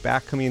volatility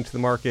back coming into the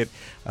market.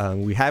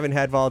 We haven't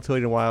had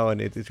volatility in a while,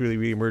 and it's really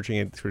re-emerging.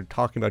 And sort of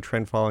talking about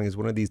trend following as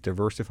one of these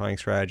diversifying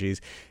strategies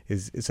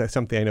is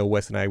something I know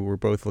Wes and I were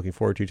both looking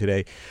forward to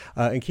today.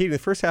 And Katie, in the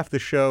first half of the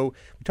show,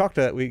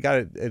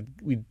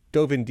 we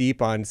dove in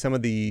deep on some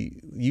of the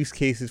use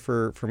cases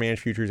for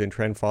managed futures and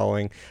trend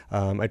following.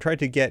 I tried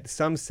to get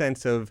some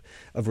sense of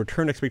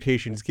return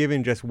expectations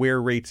given just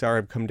where rates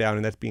have come down,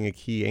 and that's being a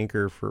key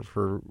anchor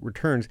for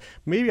returns.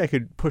 Maybe I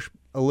could push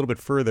a little bit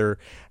further.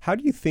 How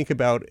do you think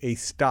about a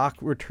stock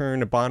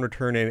return, a bond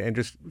return, and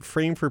just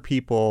frame for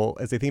people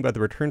as they think about the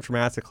returns from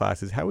asset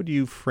classes? How would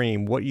you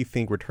frame what you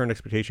think return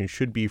expectations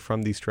should be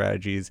from these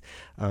strategies?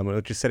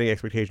 Just setting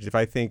expectations. If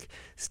I think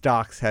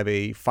stocks have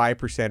a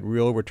 5%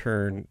 real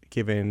return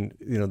given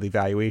the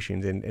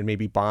valuations, and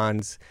maybe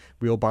bonds,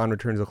 real bond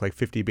returns look like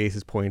 50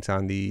 basis points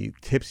on the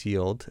TIPS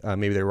yield,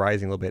 maybe they're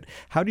rising a little bit.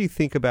 How do you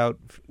think about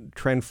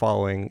trend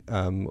following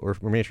or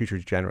managed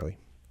futures generally?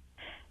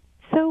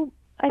 So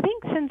I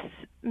think since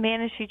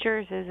managed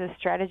futures is a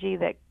strategy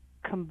that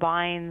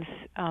combines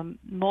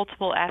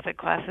multiple asset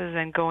classes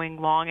and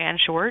going long and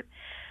short,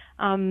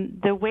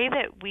 the way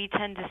that we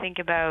tend to think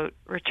about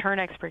return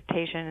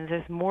expectations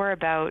is more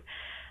about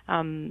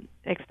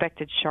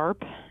expected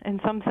Sharpe in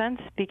some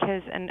sense,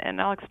 because,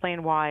 and I'll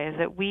explain why, is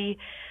that we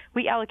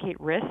allocate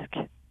risk.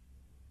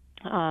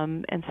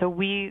 And so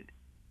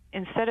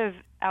instead of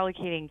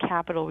allocating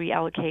capital, we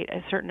allocate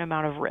a certain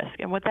amount of risk.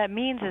 And what that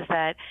means is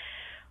that,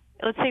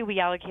 let's say we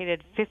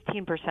allocated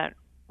 15%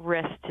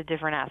 risk to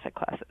different asset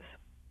classes.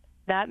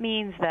 That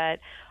means that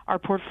our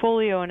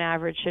portfolio on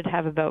average should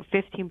have about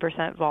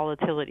 15%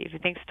 volatility. If you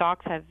think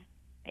stocks have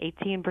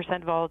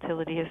 18%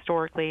 volatility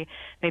historically,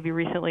 maybe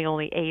recently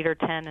only 8 or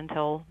 10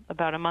 until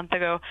about a month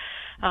ago,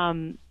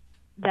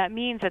 that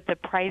means that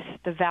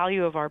the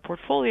value of our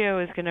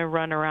portfolio is going to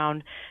run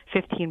around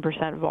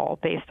 15% vol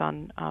based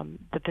on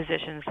the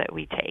positions that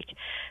we take.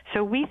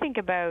 So we think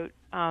about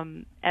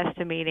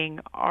estimating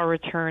our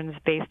returns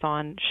based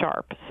on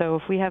Sharpe. So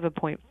if we have a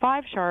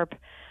 0.5 Sharpe,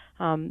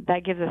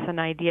 that gives us an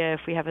idea,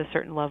 if we have a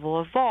certain level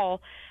of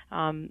vol,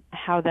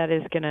 how that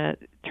is going to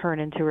turn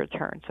into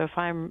return. So if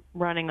I'm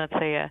running, let's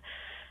say, a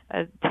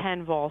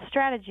 10 vol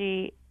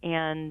strategy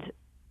and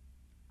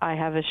I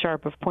have a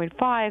Sharpe of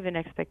 0.5 in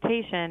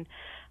expectation,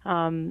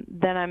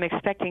 then I'm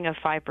expecting a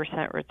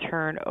 5%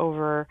 return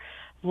over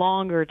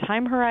longer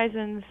time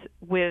horizons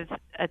with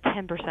a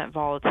 10%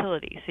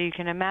 volatility. So you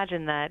can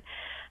imagine that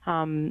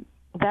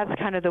that's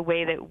kind of the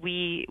way that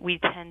we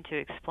tend to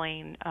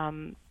explain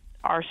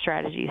our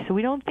strategy. So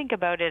we don't think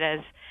about it as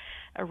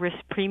a risk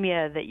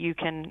premia that you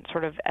can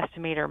sort of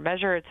estimate or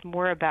measure. It's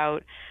more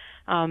about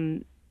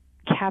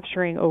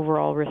capturing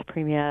overall risk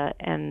premia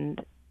and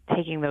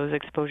taking those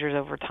exposures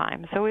over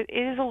time. So it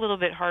is a little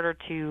bit harder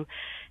to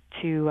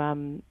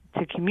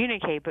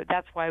communicate, but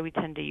that's why we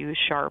tend to use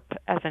Sharpe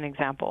as an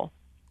example.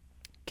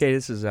 Okay,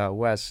 this is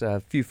Wes. A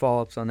few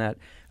follow-ups on that.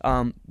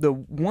 The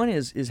one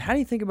is how do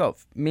you think about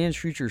managed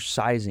futures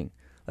sizing?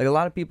 Like, a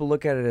lot of people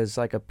look at it as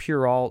like a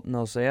pure alt, and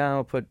they'll say,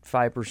 I'll put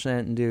 5%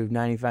 and do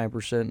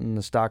 95% in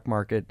the stock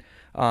market.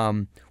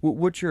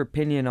 What's your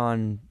opinion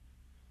on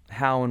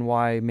how and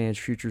why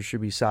managed futures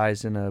should be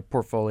sized in a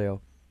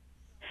portfolio?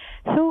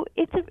 So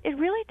it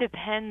really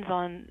depends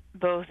on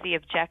both the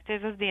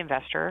objective of the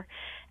investor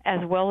as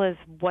well as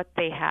what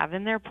they have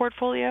in their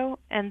portfolio.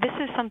 And this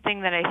is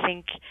something that I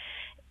think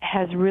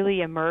has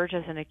really emerged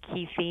as a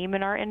key theme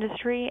in our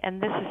industry,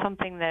 and this is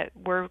something that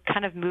we're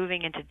kind of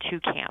moving into two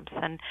camps.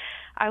 And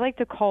I like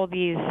to call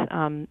these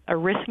a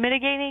risk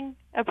mitigating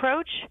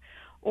approach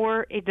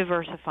or a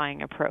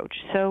diversifying approach.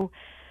 So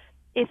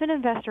if an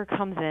investor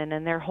comes in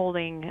and they're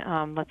holding,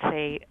 let's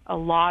say, a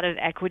lot of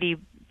equity,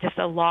 just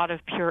a lot of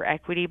pure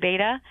equity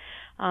beta,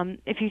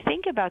 if you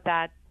think about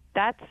that,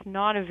 that's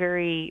not a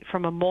very,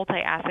 from a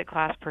multi-asset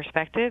class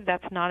perspective,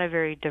 that's not a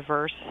very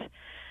diverse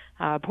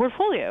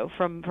portfolio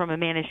from a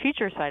managed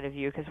future side of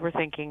view, because we're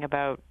thinking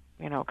about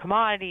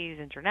commodities,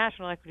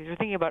 international equities. We're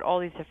thinking about all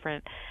these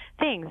different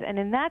things, and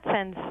in that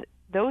sense,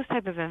 those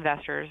type of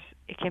investors,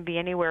 it can be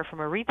anywhere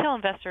from a retail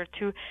investor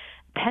to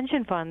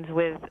pension funds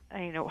with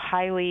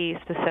highly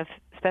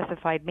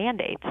specified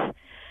mandates.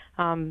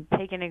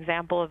 Take an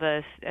example of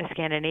a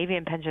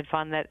Scandinavian pension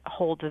fund that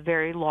holds a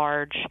very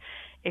large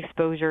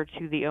exposure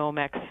to the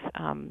OMX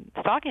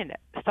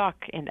stock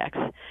index.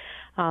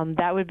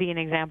 That would be an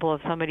example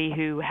of somebody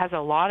who has a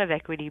lot of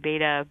equity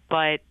beta,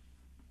 but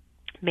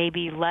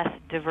maybe less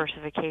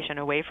diversification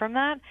away from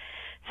that.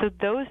 So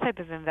those type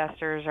of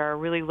investors are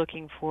really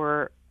looking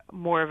for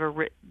more of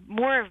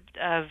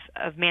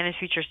managed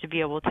futures to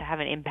be able to have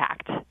an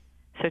impact.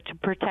 So to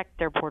protect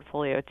their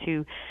portfolio,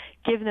 to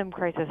give them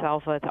crisis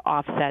alpha to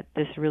offset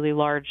this really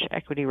large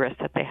equity risk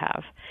that they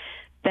have.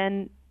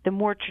 Then the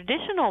more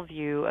traditional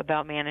view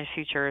about managed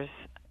futures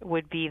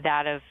would be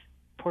that of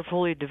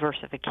portfolio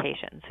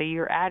diversification. So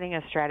you're adding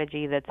a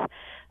strategy that's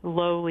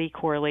lowly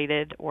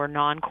correlated or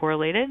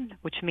non-correlated,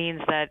 which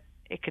means that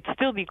it could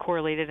still be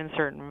correlated in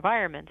certain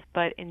environments.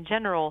 But in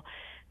general,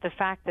 the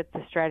fact that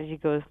the strategy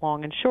goes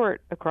long and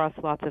short across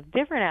lots of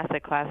different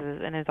asset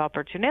classes and is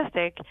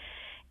opportunistic,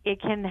 it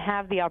can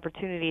have the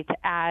opportunity to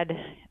add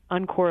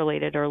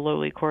uncorrelated or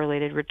lowly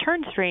correlated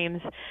return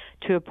streams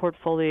to a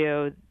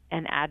portfolio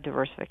and add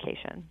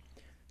diversification.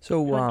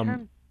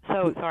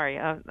 Sorry.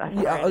 I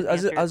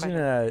was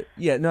gonna.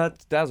 Yeah, no,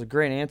 that was a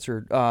great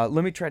answer.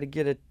 Let me try to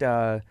get it.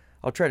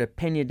 I'll try to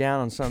pin you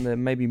down on something that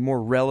may be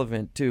more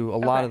relevant to a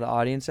lot of the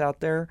audience out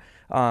there.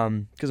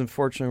 Because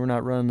unfortunately, we're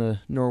not running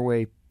the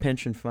Norway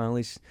pension fund. At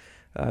least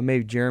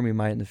maybe Jeremy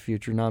might in the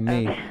future, not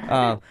me.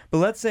 But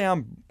let's say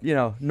I'm,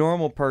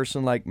 normal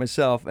person like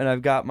myself, and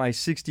I've got my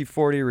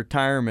 60-40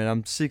 retirement.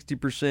 I'm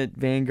 60%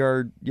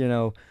 Vanguard,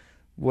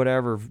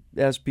 whatever,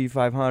 SP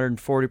 500, and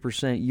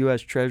 40%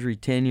 U.S. Treasury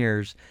 10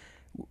 years.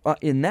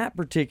 In that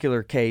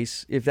particular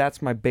case, if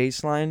that's my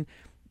baseline,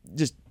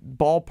 just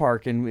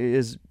ballparking,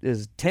 is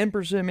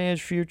 10%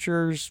 managed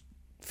futures,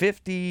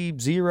 50,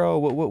 0?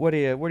 What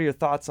are your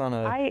thoughts on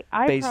a baseline?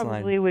 I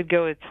probably would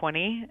go with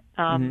 20.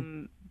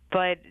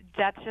 But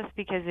that's just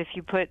because if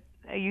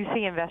you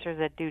see investors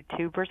that do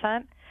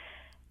 2%,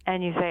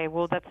 and you say,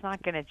 well, that's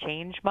not going to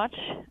change much.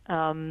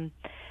 20%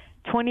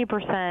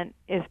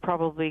 is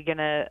probably going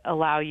to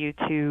allow you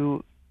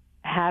to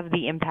have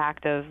the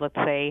impact of, let's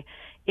say,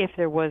 if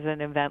there was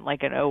an event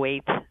like an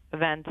 08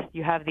 event,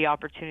 you have the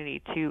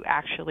opportunity to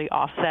actually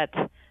offset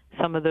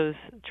some of those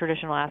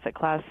traditional asset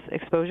class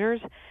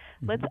exposures.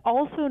 Let's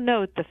also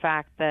note the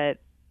fact that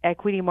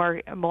equity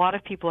market, a lot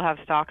of people have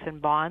stocks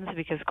and bonds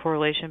because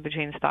correlation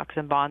between stocks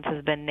and bonds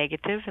has been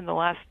negative in the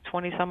last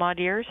 20 some odd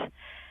years.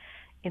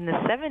 In the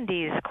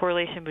 70s,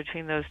 correlation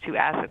between those two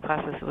asset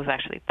classes was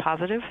actually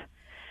positive.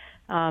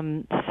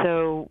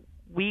 So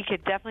we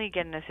could definitely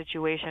get in a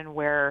situation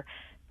where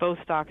both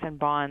stocks and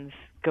bonds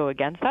go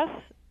against us.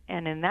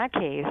 And in that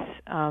case,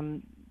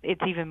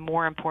 it's even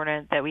more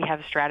important that we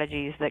have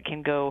strategies that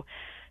can go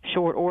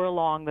short or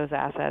long those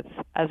assets,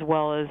 as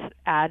well as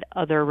add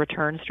other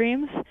return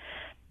streams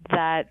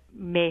that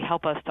may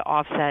help us to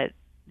offset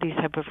these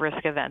type of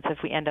risk events if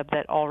we end up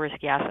that all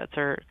risky assets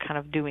are kind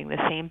of doing the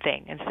same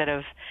thing instead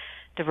of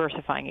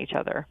diversifying each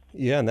other.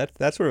 Yeah, and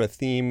that's sort of a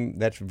theme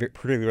that's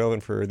particularly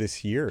relevant for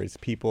this year. Is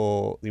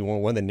people,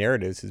 one of the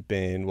narratives has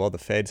been, well, the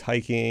Fed's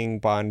hiking,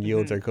 bond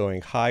yields are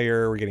going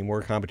higher, we're getting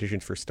more competition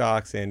for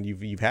stocks, and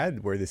you've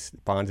had where this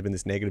bonds have been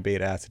this negative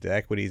beta asset to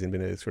equities and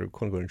been a sort of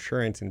quote unquote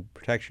insurance and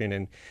protection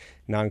and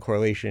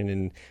non-correlation,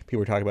 and people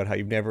were talking about how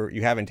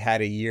you haven't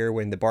had a year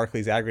when the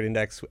Barclays Aggregate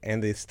Index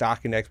and the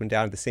stock index went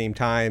down at the same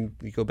time.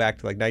 You go back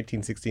to like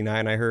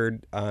 1969, I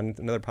heard on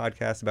another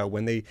podcast about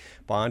when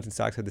bonds and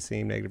stocks had the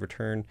same negative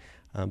return,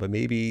 but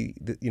maybe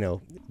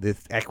the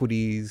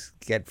equities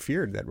get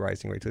feared that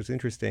rising rate. So it's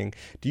interesting.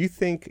 Do you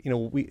think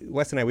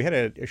Wes and I, we had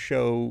a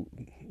show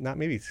not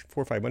maybe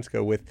 4 or 5 months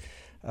ago with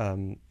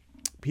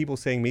people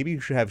saying maybe you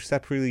should have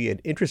separately an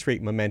interest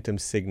rate momentum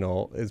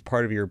signal as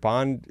part of your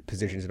bond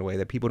positions in a way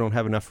that people don't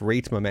have enough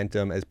rates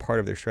momentum as part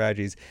of their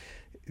strategies.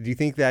 Do you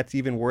think that's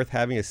even worth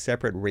having a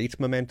separate rates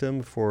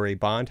momentum for a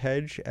bond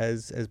hedge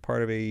as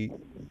part of a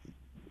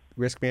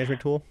risk management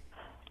tool?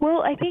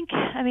 Well, I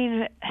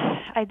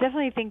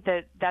definitely think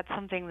that that's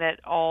something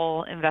that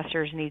all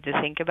investors need to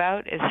think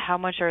about, is how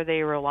much are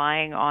they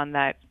relying on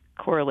that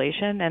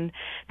correlation. And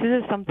this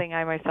is something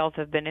I myself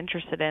have been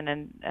interested in,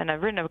 and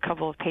I've written a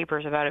couple of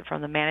papers about it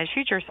from the managed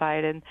future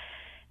side. And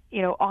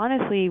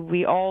honestly,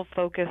 we all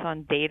focus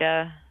on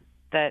data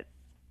that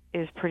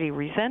is pretty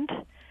recent,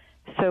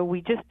 so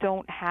we just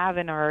don't have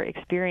in our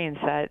experience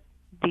that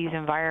these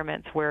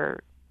environments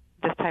where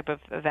this type of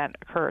event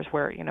occurs,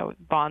 where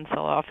bonds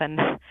sell off and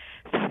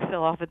stocks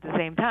sell off at the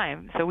same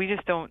time. So we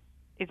just don't.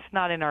 It's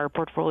not in our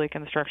portfolio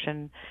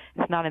construction.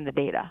 It's not in the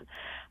data.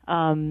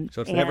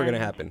 So it's never going to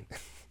happen.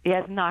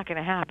 Yeah, it's not going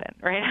to happen,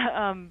 right?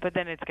 But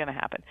then it's going to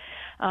happen.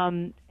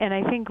 And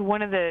I think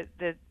one of the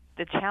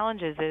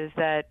challenges is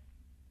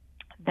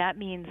that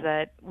means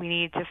that we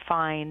need to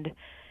find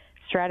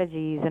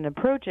strategies and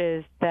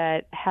approaches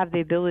that have the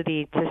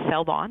ability to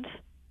sell bonds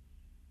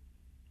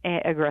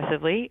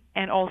aggressively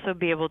and also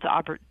be able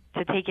to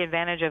take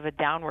advantage of a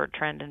downward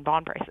trend in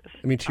bond prices.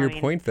 To your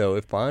point, though,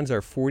 if bonds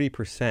are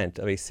 40%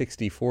 of a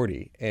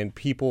 60-40 and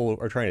people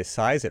are trying to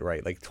size it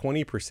right, like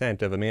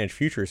 20% of a managed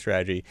future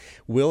strategy,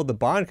 will the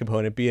bond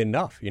component be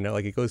enough?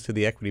 It goes to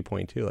the equity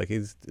point, too.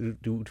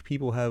 Do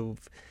people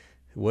have,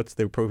 what's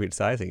the appropriate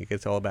sizing? It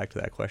gets all back to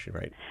that question,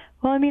 right?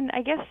 Well,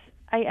 I guess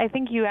I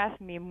think you asked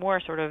me more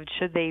sort of,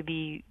 should they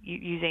be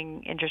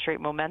using interest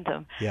rate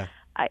momentum? Yeah.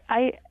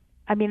 I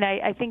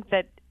think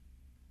that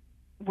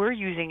we're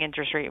using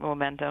interest rate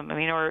momentum. I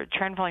mean, or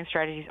trend following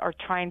strategies are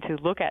trying to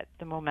look at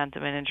the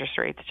momentum in interest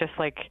rates, just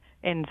like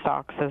in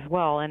stocks as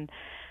well. And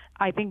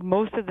I think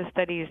most of the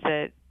studies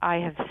that I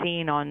have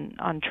seen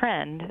on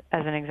trend,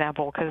 as an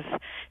example, because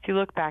if you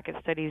look back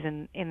at studies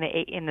in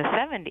the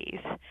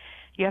 70s,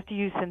 you have to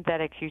use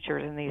synthetic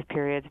futures in these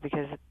periods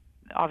because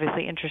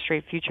obviously interest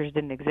rate futures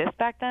didn't exist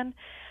back then.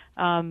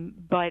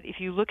 But if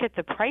you look at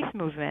the price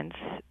movements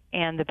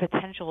and the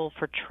potential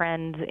for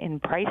trends in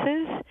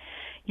prices,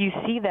 you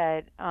see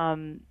that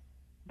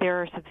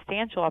there are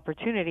substantial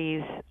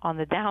opportunities on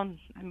the down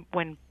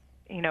when,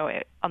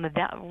 on the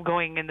down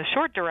going in the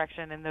short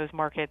direction in those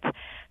markets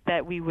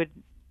that we would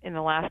in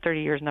the last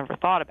 30 years never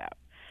thought about.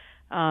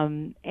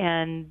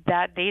 And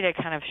that data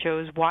kind of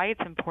shows why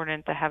it's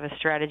important to have a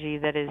strategy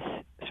that is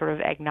sort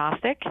of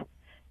agnostic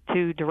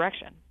to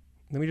direction.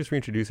 Let me just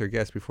reintroduce our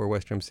guest before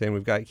Wes jumps in.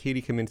 We've got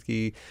Katie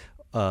Kaminsky,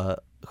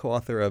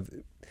 co-author of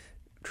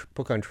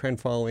book on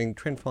trend following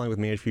with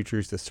managed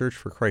futures, The Search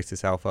for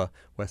Crisis Alpha.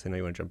 Wes, I know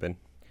you want to jump in.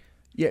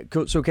 Yeah,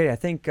 so Katie, I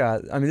think,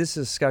 this is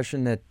a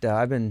discussion that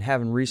I've been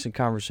having recent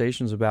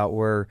conversations about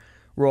where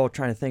we're all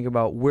trying to think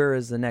about where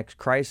is the next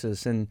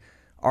crisis, and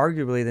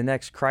arguably the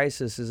next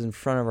crisis is in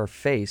front of our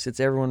face.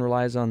 Everyone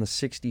relies on the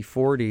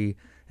 60-40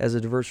 as a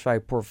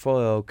diversified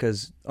portfolio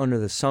because under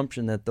the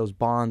assumption that those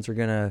bonds are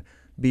going to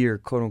be your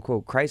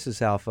quote-unquote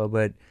crisis alpha,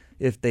 but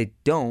if they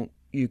don't,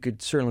 you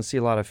could certainly see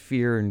a lot of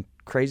fear and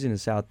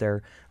craziness out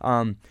there.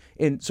 And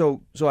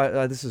so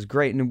this is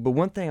great. But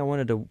one thing I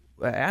wanted to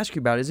ask you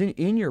about is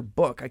in your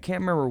book, I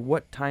can't remember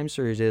what time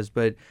series it is,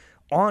 but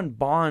on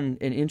bond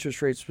and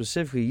interest rates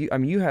specifically,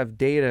 you have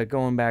data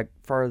going back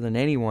farther than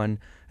anyone.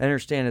 I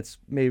understand it's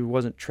maybe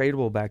wasn't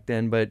tradable back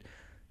then, but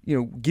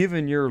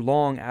given your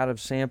long out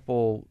of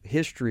sample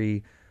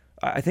history,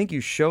 I think you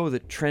show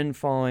that trend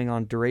following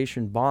on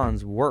duration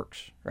bonds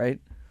works, right?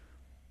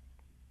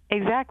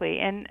 Exactly.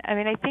 And I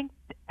mean, I think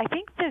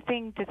the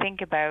thing to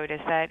think about is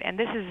that, and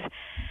this is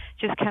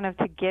just kind of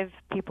to give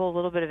people a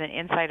little bit of an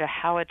insight of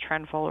how a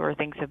trend follower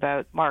thinks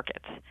about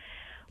markets.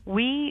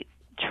 We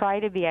try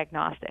to be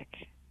agnostic.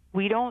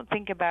 We don't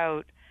think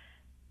about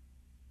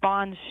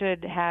bonds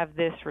should have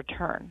this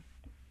return,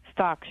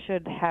 stocks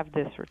should have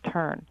this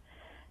return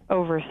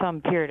over some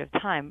period of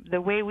time.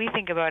 The way we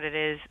think about it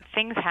is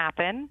things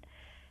happen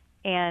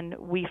and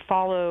we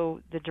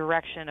follow the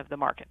direction of the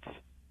markets.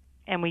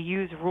 And we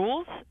use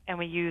rules and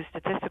we use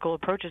statistical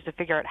approaches to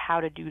figure out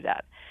how to do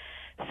that.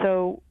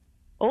 So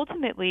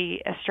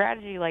ultimately, a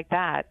strategy like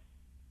that,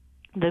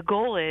 the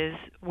goal is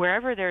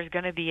wherever there's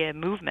going to be a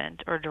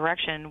movement or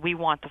direction, we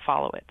want to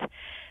follow it,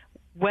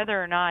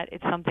 whether or not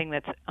it's something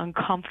that's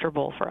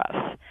uncomfortable for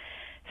us.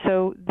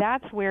 So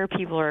that's where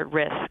people are at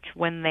risk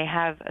when they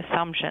have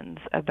assumptions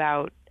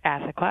about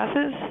asset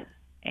classes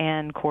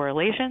and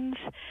correlations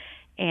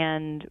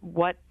and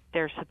what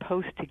they're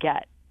supposed to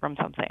get from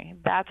something.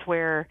 That's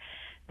where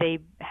they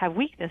have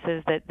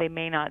weaknesses that they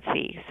may not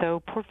see.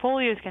 So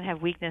portfolios can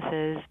have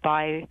weaknesses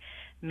by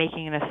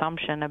making an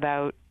assumption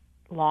about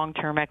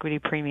long-term equity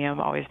premium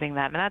always being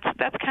that. And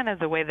that's kind of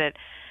the way that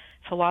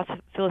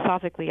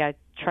philosophically I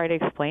try to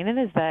explain it,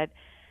 is that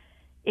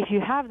if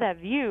you have that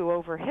view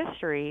over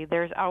history,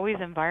 there's always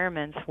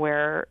environments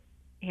where,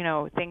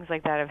 things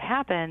like that have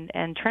happened,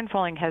 and trend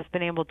following has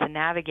been able to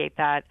navigate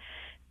that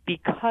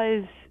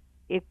because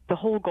the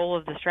whole goal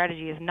of the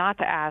strategy is not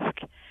to ask,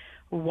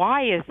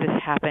 why is this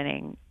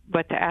happening,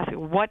 but to ask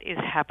what is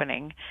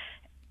happening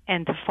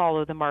and to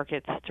follow the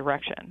market's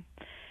direction.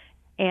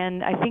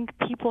 And I think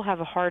people have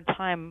a hard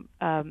time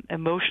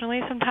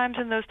emotionally sometimes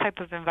in those type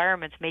of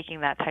environments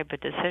making that type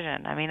of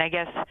decision. I mean, I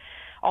guess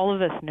all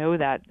of us know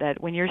that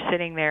when you're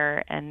sitting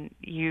there and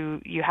you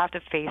have to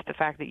face the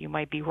fact that you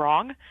might be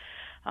wrong,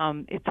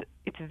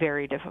 it's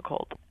very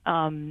difficult.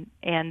 And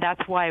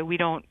that's why we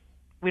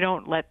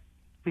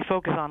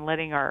focus on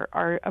letting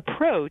our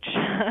approach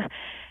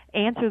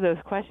answer those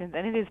questions.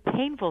 And it is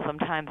painful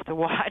sometimes to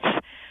watch,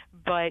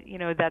 but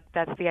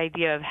that's the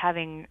idea of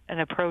having an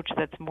approach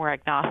that's more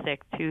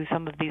agnostic to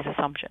some of these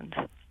assumptions.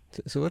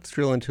 So let's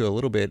drill into a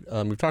little bit.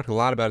 We've talked a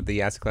lot about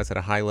the asset class at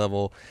a high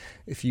level.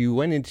 If you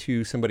went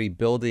into somebody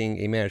building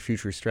a managed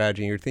futures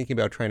strategy and you're thinking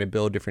about trying to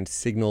build different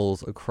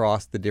signals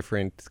across the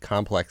different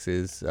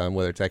complexes,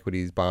 whether it's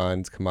equities,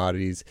 bonds,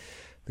 commodities,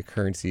 the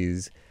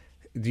currencies,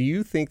 do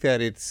you think that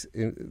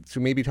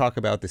so maybe talk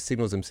about the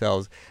signals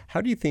themselves.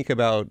 How do you think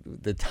about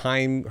the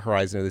time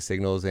horizon of the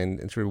signals and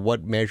sort of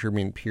what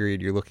measurement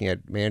period you're looking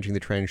at managing the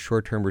trend,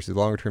 short-term versus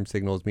longer-term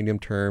signals,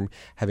 medium-term,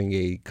 having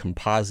a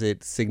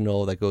composite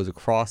signal that goes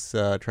across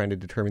trying to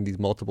determine these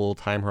multiple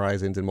time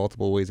horizons and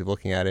multiple ways of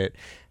looking at it,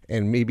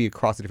 and maybe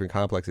across the different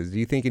complexes? Do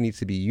you think it needs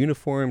to be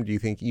uniform? Do you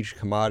think each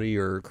commodity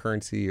or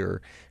currency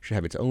should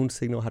have its own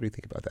signal? How do you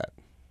think about that?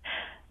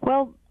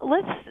 Well,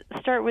 let's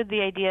start with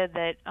the idea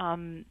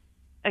that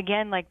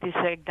again, like this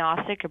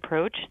agnostic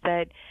approach,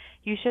 that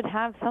you should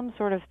have some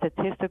sort of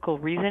statistical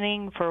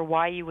reasoning for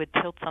why you would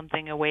tilt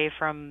something away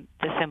from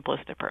the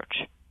simplest approach.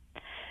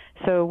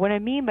 So what I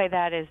mean by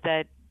that is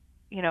that,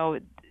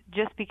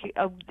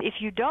 if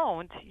you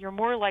don't, you're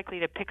more likely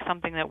to pick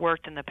something that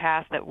worked in the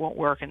past that won't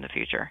work in the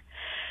future.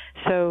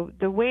 So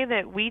the way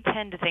that we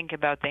tend to think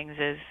about things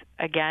is,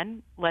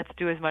 again, let's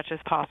do as much as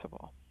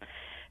possible.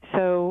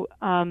 So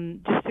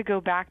just to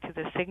go back to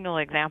the signal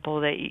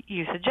example that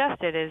you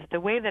suggested, is the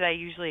way that I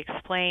usually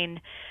explain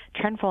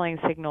trend following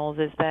signals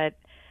is that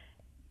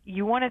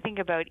you want to think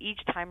about each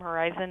time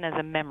horizon as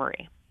a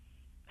memory.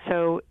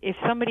 So if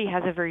somebody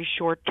has a very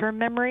short-term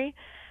memory,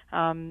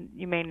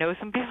 you may know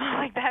some people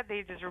like that.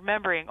 They're just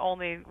remembering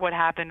only what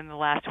happened in the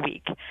last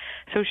week.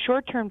 So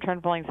short-term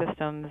trend following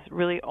systems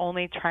really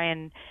only try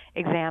and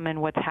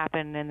examine what's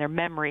happened in their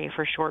memory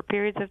for short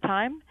periods of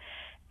time,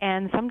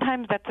 and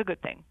sometimes that's a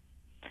good thing.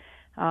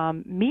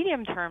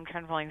 Medium-term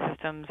trend following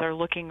systems are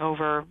looking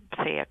over,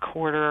 say, a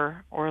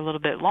quarter or a little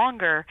bit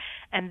longer,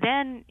 and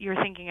then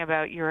you're thinking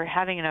about you're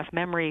having enough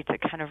memory to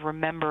kind of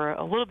remember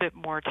a little bit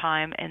more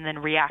time and then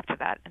react to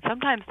that. And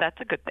sometimes that's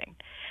a good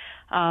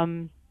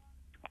thing.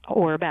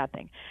 Or a bad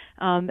thing.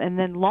 And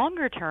then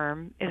longer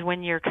term is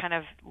when you're kind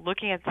of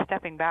looking at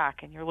stepping back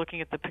and you're looking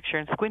at the picture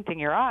and squinting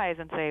your eyes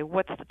and say,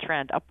 what's the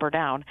trend, up or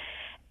down?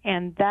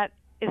 And that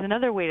is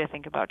another way to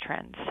think about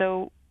trends.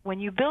 So when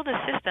you build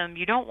a system,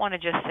 you don't want to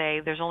just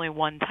say there's only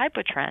one type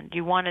of trend.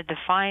 You want to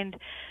define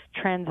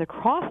trends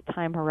across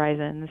time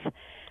horizons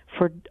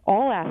for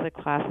all asset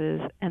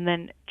classes and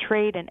then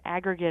trade an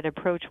aggregate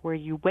approach where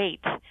you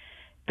weight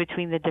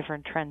between the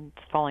different trend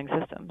following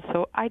systems.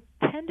 So I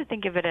tend to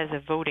think of it as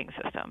a voting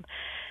system.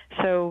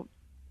 So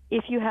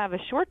if you have a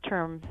short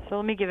term, so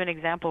let me give an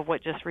example of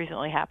what just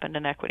recently happened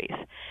in equities.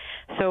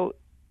 So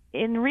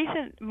in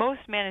most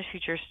managed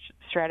futures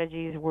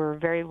strategies were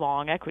very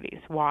long equities.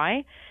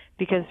 Why?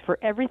 Because for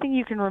everything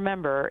you can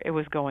remember, it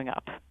was going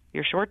up.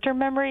 Your short-term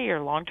memory,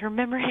 your long-term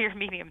memory, your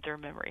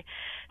medium-term memory.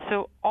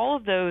 So all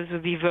of those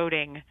would be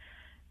voting,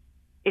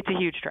 it's a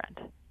huge trend.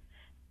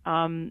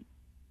 And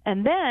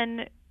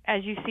then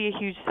as you see a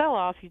huge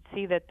sell-off, you'd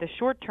see that the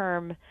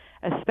short-term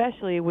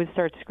especially would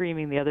start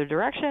screaming the other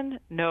direction.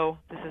 No,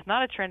 this is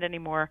not a trend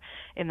anymore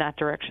in that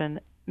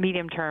direction.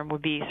 Medium-term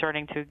would be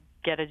starting to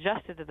get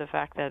adjusted to the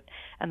fact that,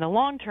 and the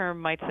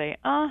long-term might say,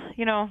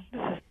 this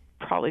is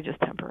probably just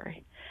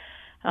temporary.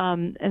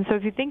 And so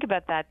if you think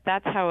about that,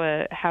 that's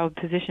how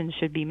positions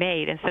should be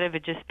made. Instead of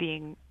it just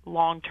being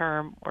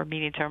long-term or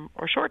medium-term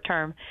or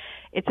short-term,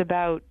 it's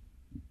about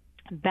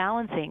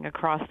balancing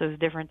across those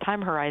different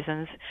time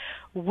horizons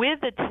with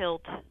a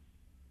tilt.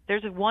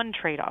 There's one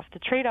trade-off. The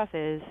trade-off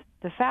is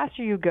the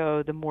faster you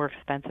go, the more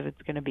expensive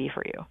it's going to be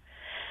for you.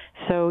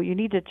 So you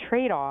need to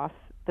trade off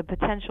the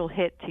potential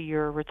hit to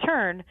your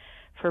return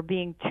for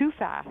being too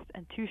fast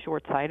and too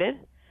short-sighted.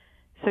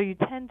 So you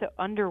tend to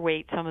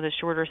underweight some of the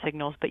shorter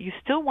signals, but you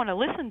still want to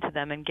listen to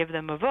them and give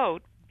them a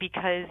vote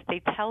because they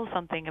tell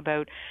something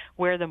about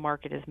where the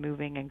market is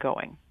moving and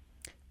going.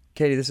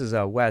 Katie, this is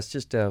Wes.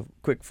 Just a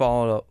quick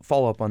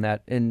follow-up on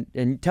that, and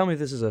tell me if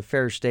this is a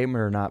fair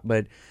statement or not.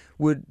 But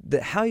would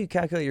how you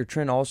calculate your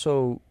trend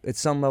also, at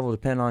some level,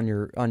 depend on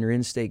your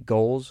in-state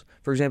goals?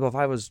 For example, if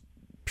I was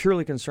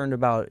purely concerned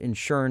about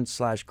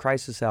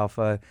insurance/crisis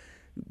alpha,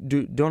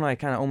 don't I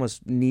kind of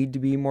almost need to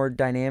be more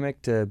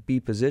dynamic to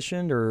be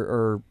positioned,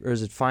 or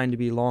is it fine to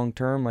be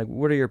long-term? Like,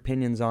 what are your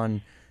opinions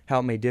on how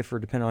it may differ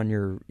depending on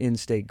your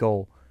in-state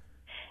goal?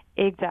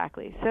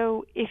 Exactly.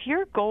 So if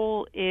your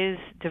goal is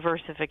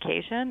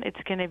diversification, it's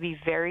going to be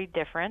very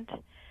different.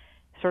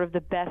 Sort of the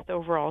best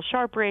overall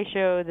Sharpe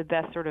ratio, the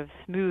best sort of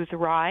smooth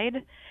ride,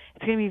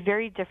 it's going to be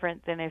very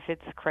different than if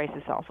it's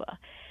crisis alpha.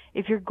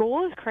 If your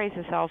goal is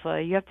crisis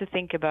alpha, you have to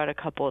think about a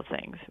couple of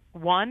things.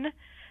 One,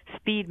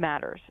 speed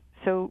matters.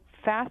 So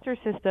faster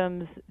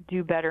systems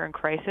do better in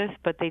crisis,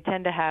 but they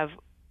tend to have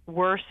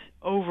worse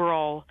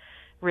overall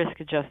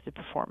risk-adjusted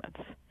performance.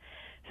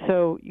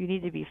 So you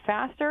need to be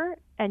faster,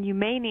 and you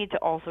may need to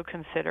also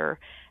consider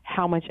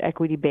how much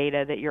equity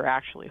beta that you're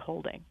actually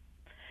holding.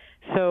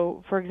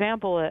 So, for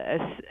example,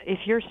 if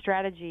your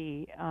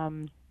strategy,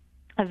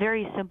 a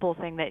very simple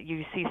thing that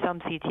you see some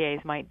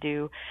CTAs might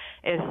do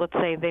is, let's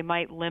say, they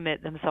might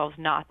limit themselves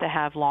not to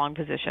have long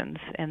positions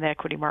in the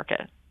equity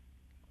market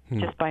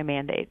just by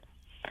mandate.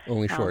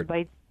 Only short.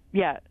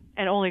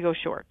 And only go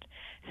short.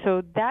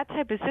 So that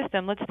type of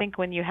system, let's think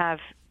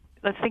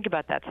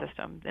about that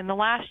system. In the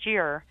last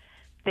year,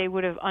 they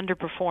would have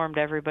underperformed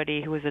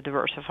everybody who was a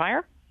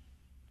diversifier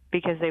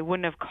because they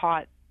wouldn't have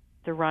caught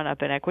the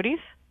run-up in equities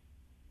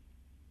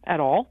at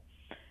all.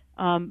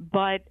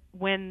 But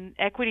when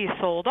equities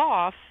sold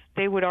off,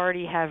 they would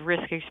already have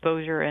risk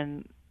exposure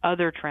in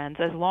other trends,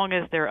 as long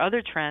as their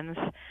other trends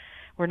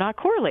were not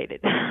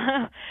correlated.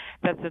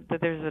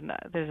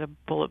 There's a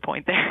bullet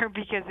point there,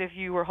 because if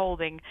you were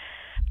holding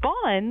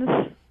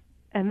bonds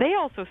and they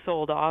also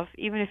sold off,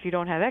 even if you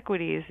don't have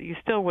equities, you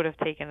still would have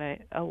taken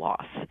a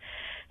loss.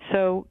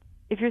 So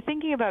if you're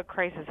thinking about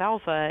crisis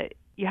alpha,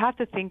 you have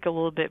to think a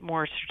little bit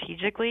more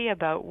strategically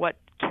about what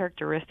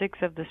characteristics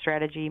of the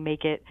strategy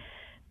make it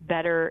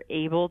better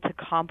able to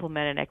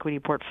complement an equity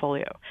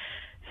portfolio.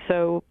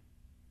 So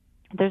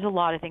there's a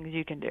lot of things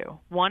you can do.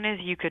 One is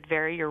you could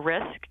vary your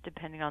risk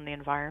depending on the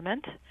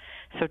environment.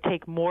 So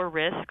take more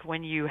risk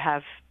when you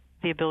have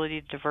the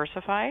ability to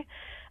diversify.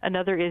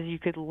 Another is you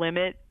could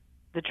limit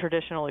the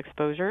traditional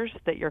exposures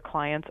that your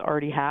clients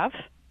already have,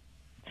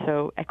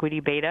 so equity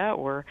beta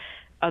or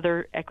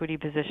other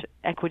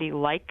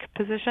equity-like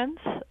positions.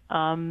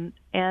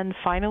 And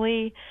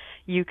finally,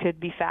 you could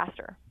be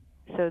faster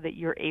so that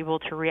you're able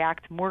to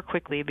react more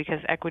quickly, because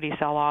equity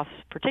sell-offs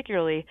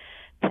particularly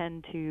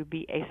tend to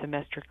be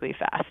asymmetrically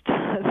fast.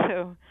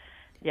 So,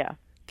 yeah.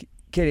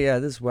 Katie,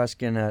 this is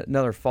Weskin.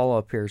 Another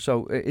follow-up here.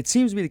 So it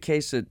seems to be the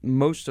case that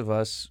most of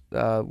us,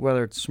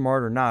 whether it's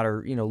smart or not,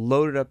 are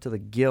loaded up to the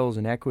gills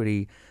in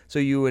equity. So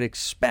you would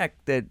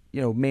expect that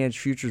managed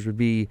futures would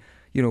be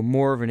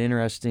more of an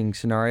interesting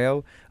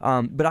scenario.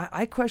 But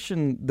I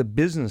question the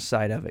business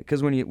side of it,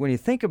 because when you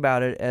think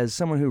about it, as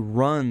someone who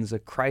runs a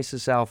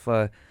crisis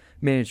alpha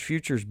managed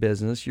futures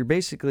business, you're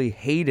basically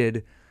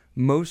hated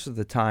most of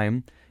the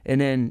time. And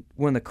then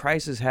when the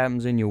crisis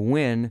happens and you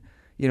win,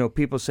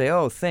 people say,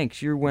 oh,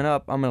 thanks, you went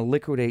up, I'm going to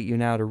liquidate you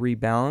now to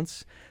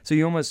rebalance. So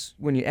you almost,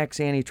 when you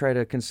ex-ante try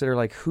to consider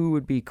like who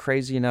would be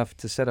crazy enough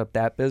to set up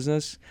that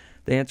business,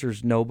 the answer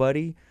is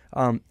nobody.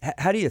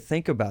 How do you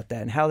think about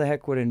that, and how the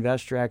heck would an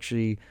investor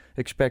actually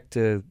expect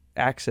to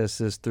access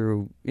this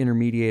through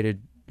intermediated,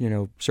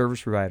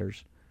 service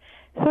providers?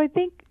 So I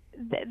think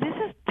this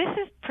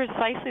is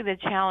precisely the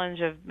challenge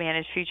of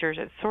managed futures.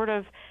 It's sort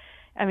of,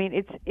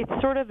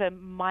 it's sort of a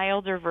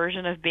milder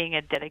version of being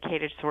a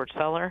dedicated short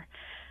seller.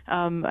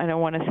 I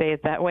don't want to say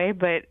it that way,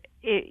 but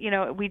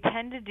we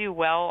tend to do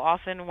well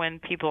often when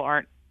people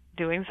aren't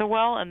doing so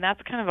well, and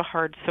that's kind of a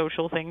hard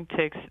social thing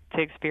to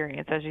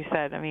experience, as you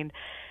said.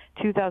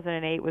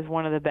 2008 was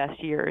one of the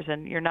best years,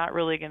 and you're not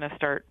really going to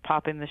start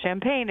popping the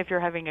champagne if you're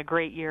having a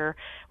great year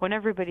when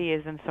everybody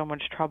is in so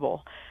much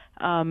trouble.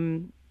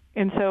 And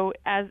so,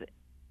 as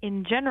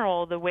in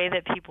general, the way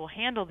that people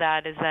handle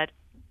that is that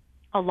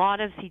a lot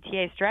of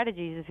CTA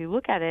strategies, if you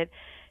look at it,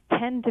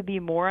 tend to be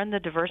more on the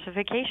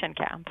diversification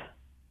camp.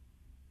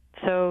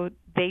 So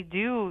they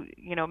do,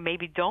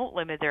 maybe don't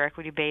limit their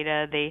equity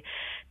beta.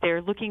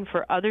 They're looking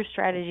for other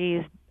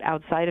strategies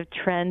outside of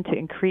trend to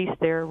increase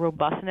their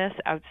robustness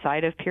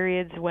outside of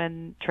periods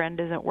when trend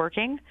isn't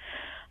working.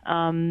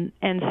 And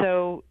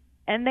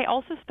they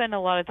also spend a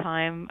lot of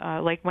time,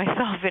 like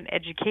myself, in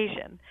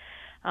education,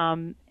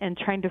 and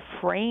trying to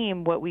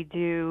frame what we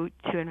do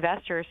to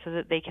investors so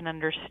that they can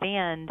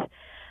understand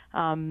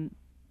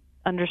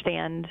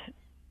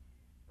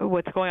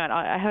what's going on.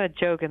 I have a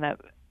joke in that,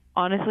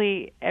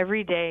 honestly,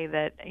 every day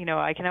that,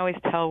 I can always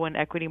tell when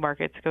equity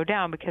markets go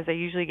down, because I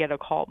usually get a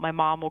call. My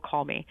mom will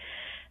call me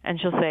and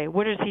she'll say,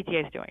 what are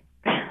CTAs doing?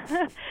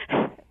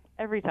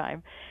 Every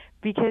time.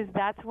 Because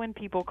that's when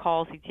people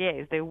call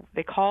CTAs.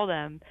 They call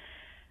them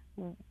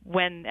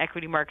when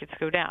equity markets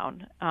go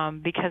down,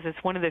 because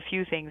it's one of the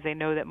few things they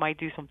know that might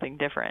do something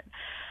different.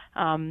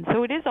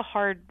 So it is a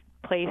hard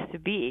place to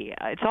be.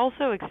 It's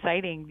also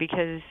exciting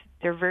because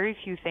there are very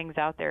few things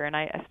out there, and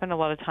I spend a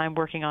lot of time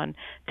working on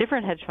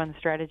different hedge fund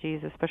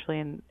strategies, especially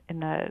in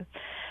the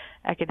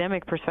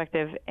academic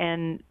perspective,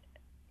 and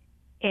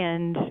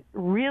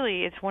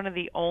really it's one of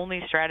the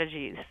only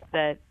strategies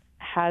that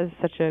has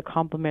such a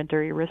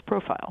complementary risk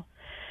profile.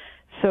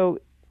 So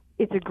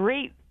it's a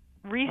great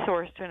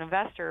resource to an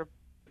investor,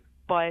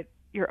 but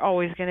you're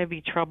always going to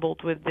be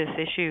troubled with this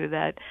issue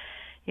that,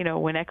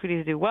 when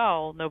equities do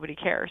well, nobody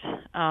cares.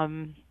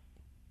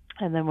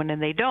 And then when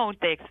they don't,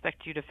 they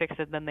expect you to fix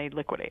it, then they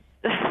liquidate.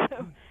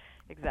 So,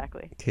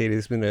 exactly. Kate, this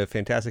has been a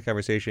fantastic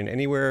conversation.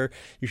 Anywhere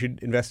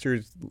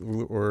investors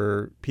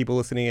or people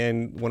listening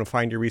in want to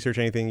find your research,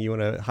 anything you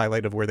want to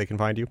highlight of where they can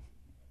find you?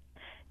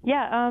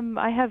 Yeah, I'm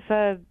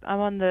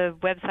on the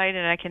website,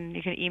 and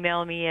you can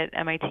email me at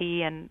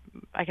MIT, and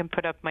I can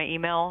put up my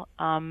email.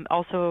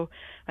 Also,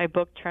 my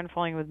book Trend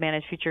Following with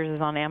Managed Futures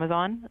is on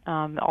Amazon.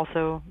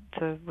 Also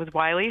with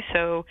Wiley.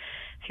 So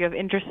if you have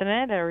interest in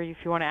it, or if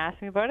you want to ask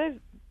me about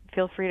it,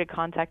 feel free to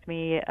contact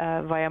me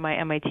via my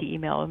MIT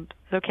email. Is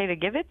it okay to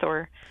give it,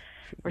 or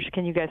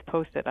can you guys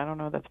post it? I don't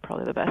know. That's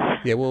probably the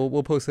best. Yeah,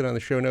 we'll post it on the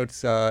show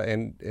notes.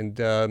 And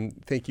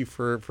thank you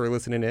for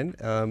listening in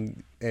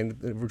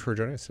and for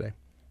joining us today.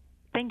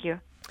 Thank you.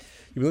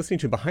 You've been listening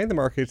to Behind the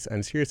Markets on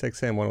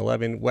SiriusXM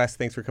 111. Wes,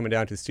 thanks for coming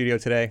down to the studio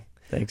today.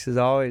 Thanks as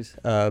always.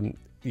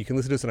 You can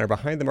listen to us on our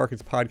Behind the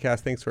Markets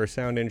podcast. Thanks to our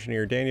sound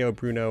engineer, Daniel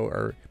Bruno,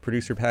 our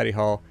producer, Patty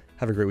Hall.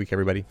 Have a great week,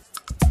 everybody.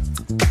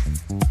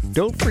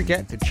 Don't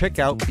forget to check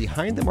out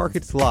Behind the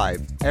Markets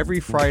Live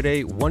every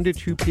Friday, 1 to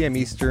 2 p.m.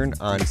 Eastern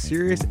on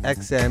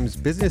SiriusXM's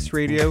Business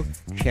Radio,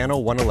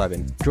 Channel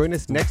 111. Join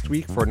us next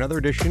week for another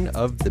edition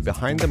of the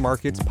Behind the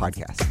Markets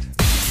podcast.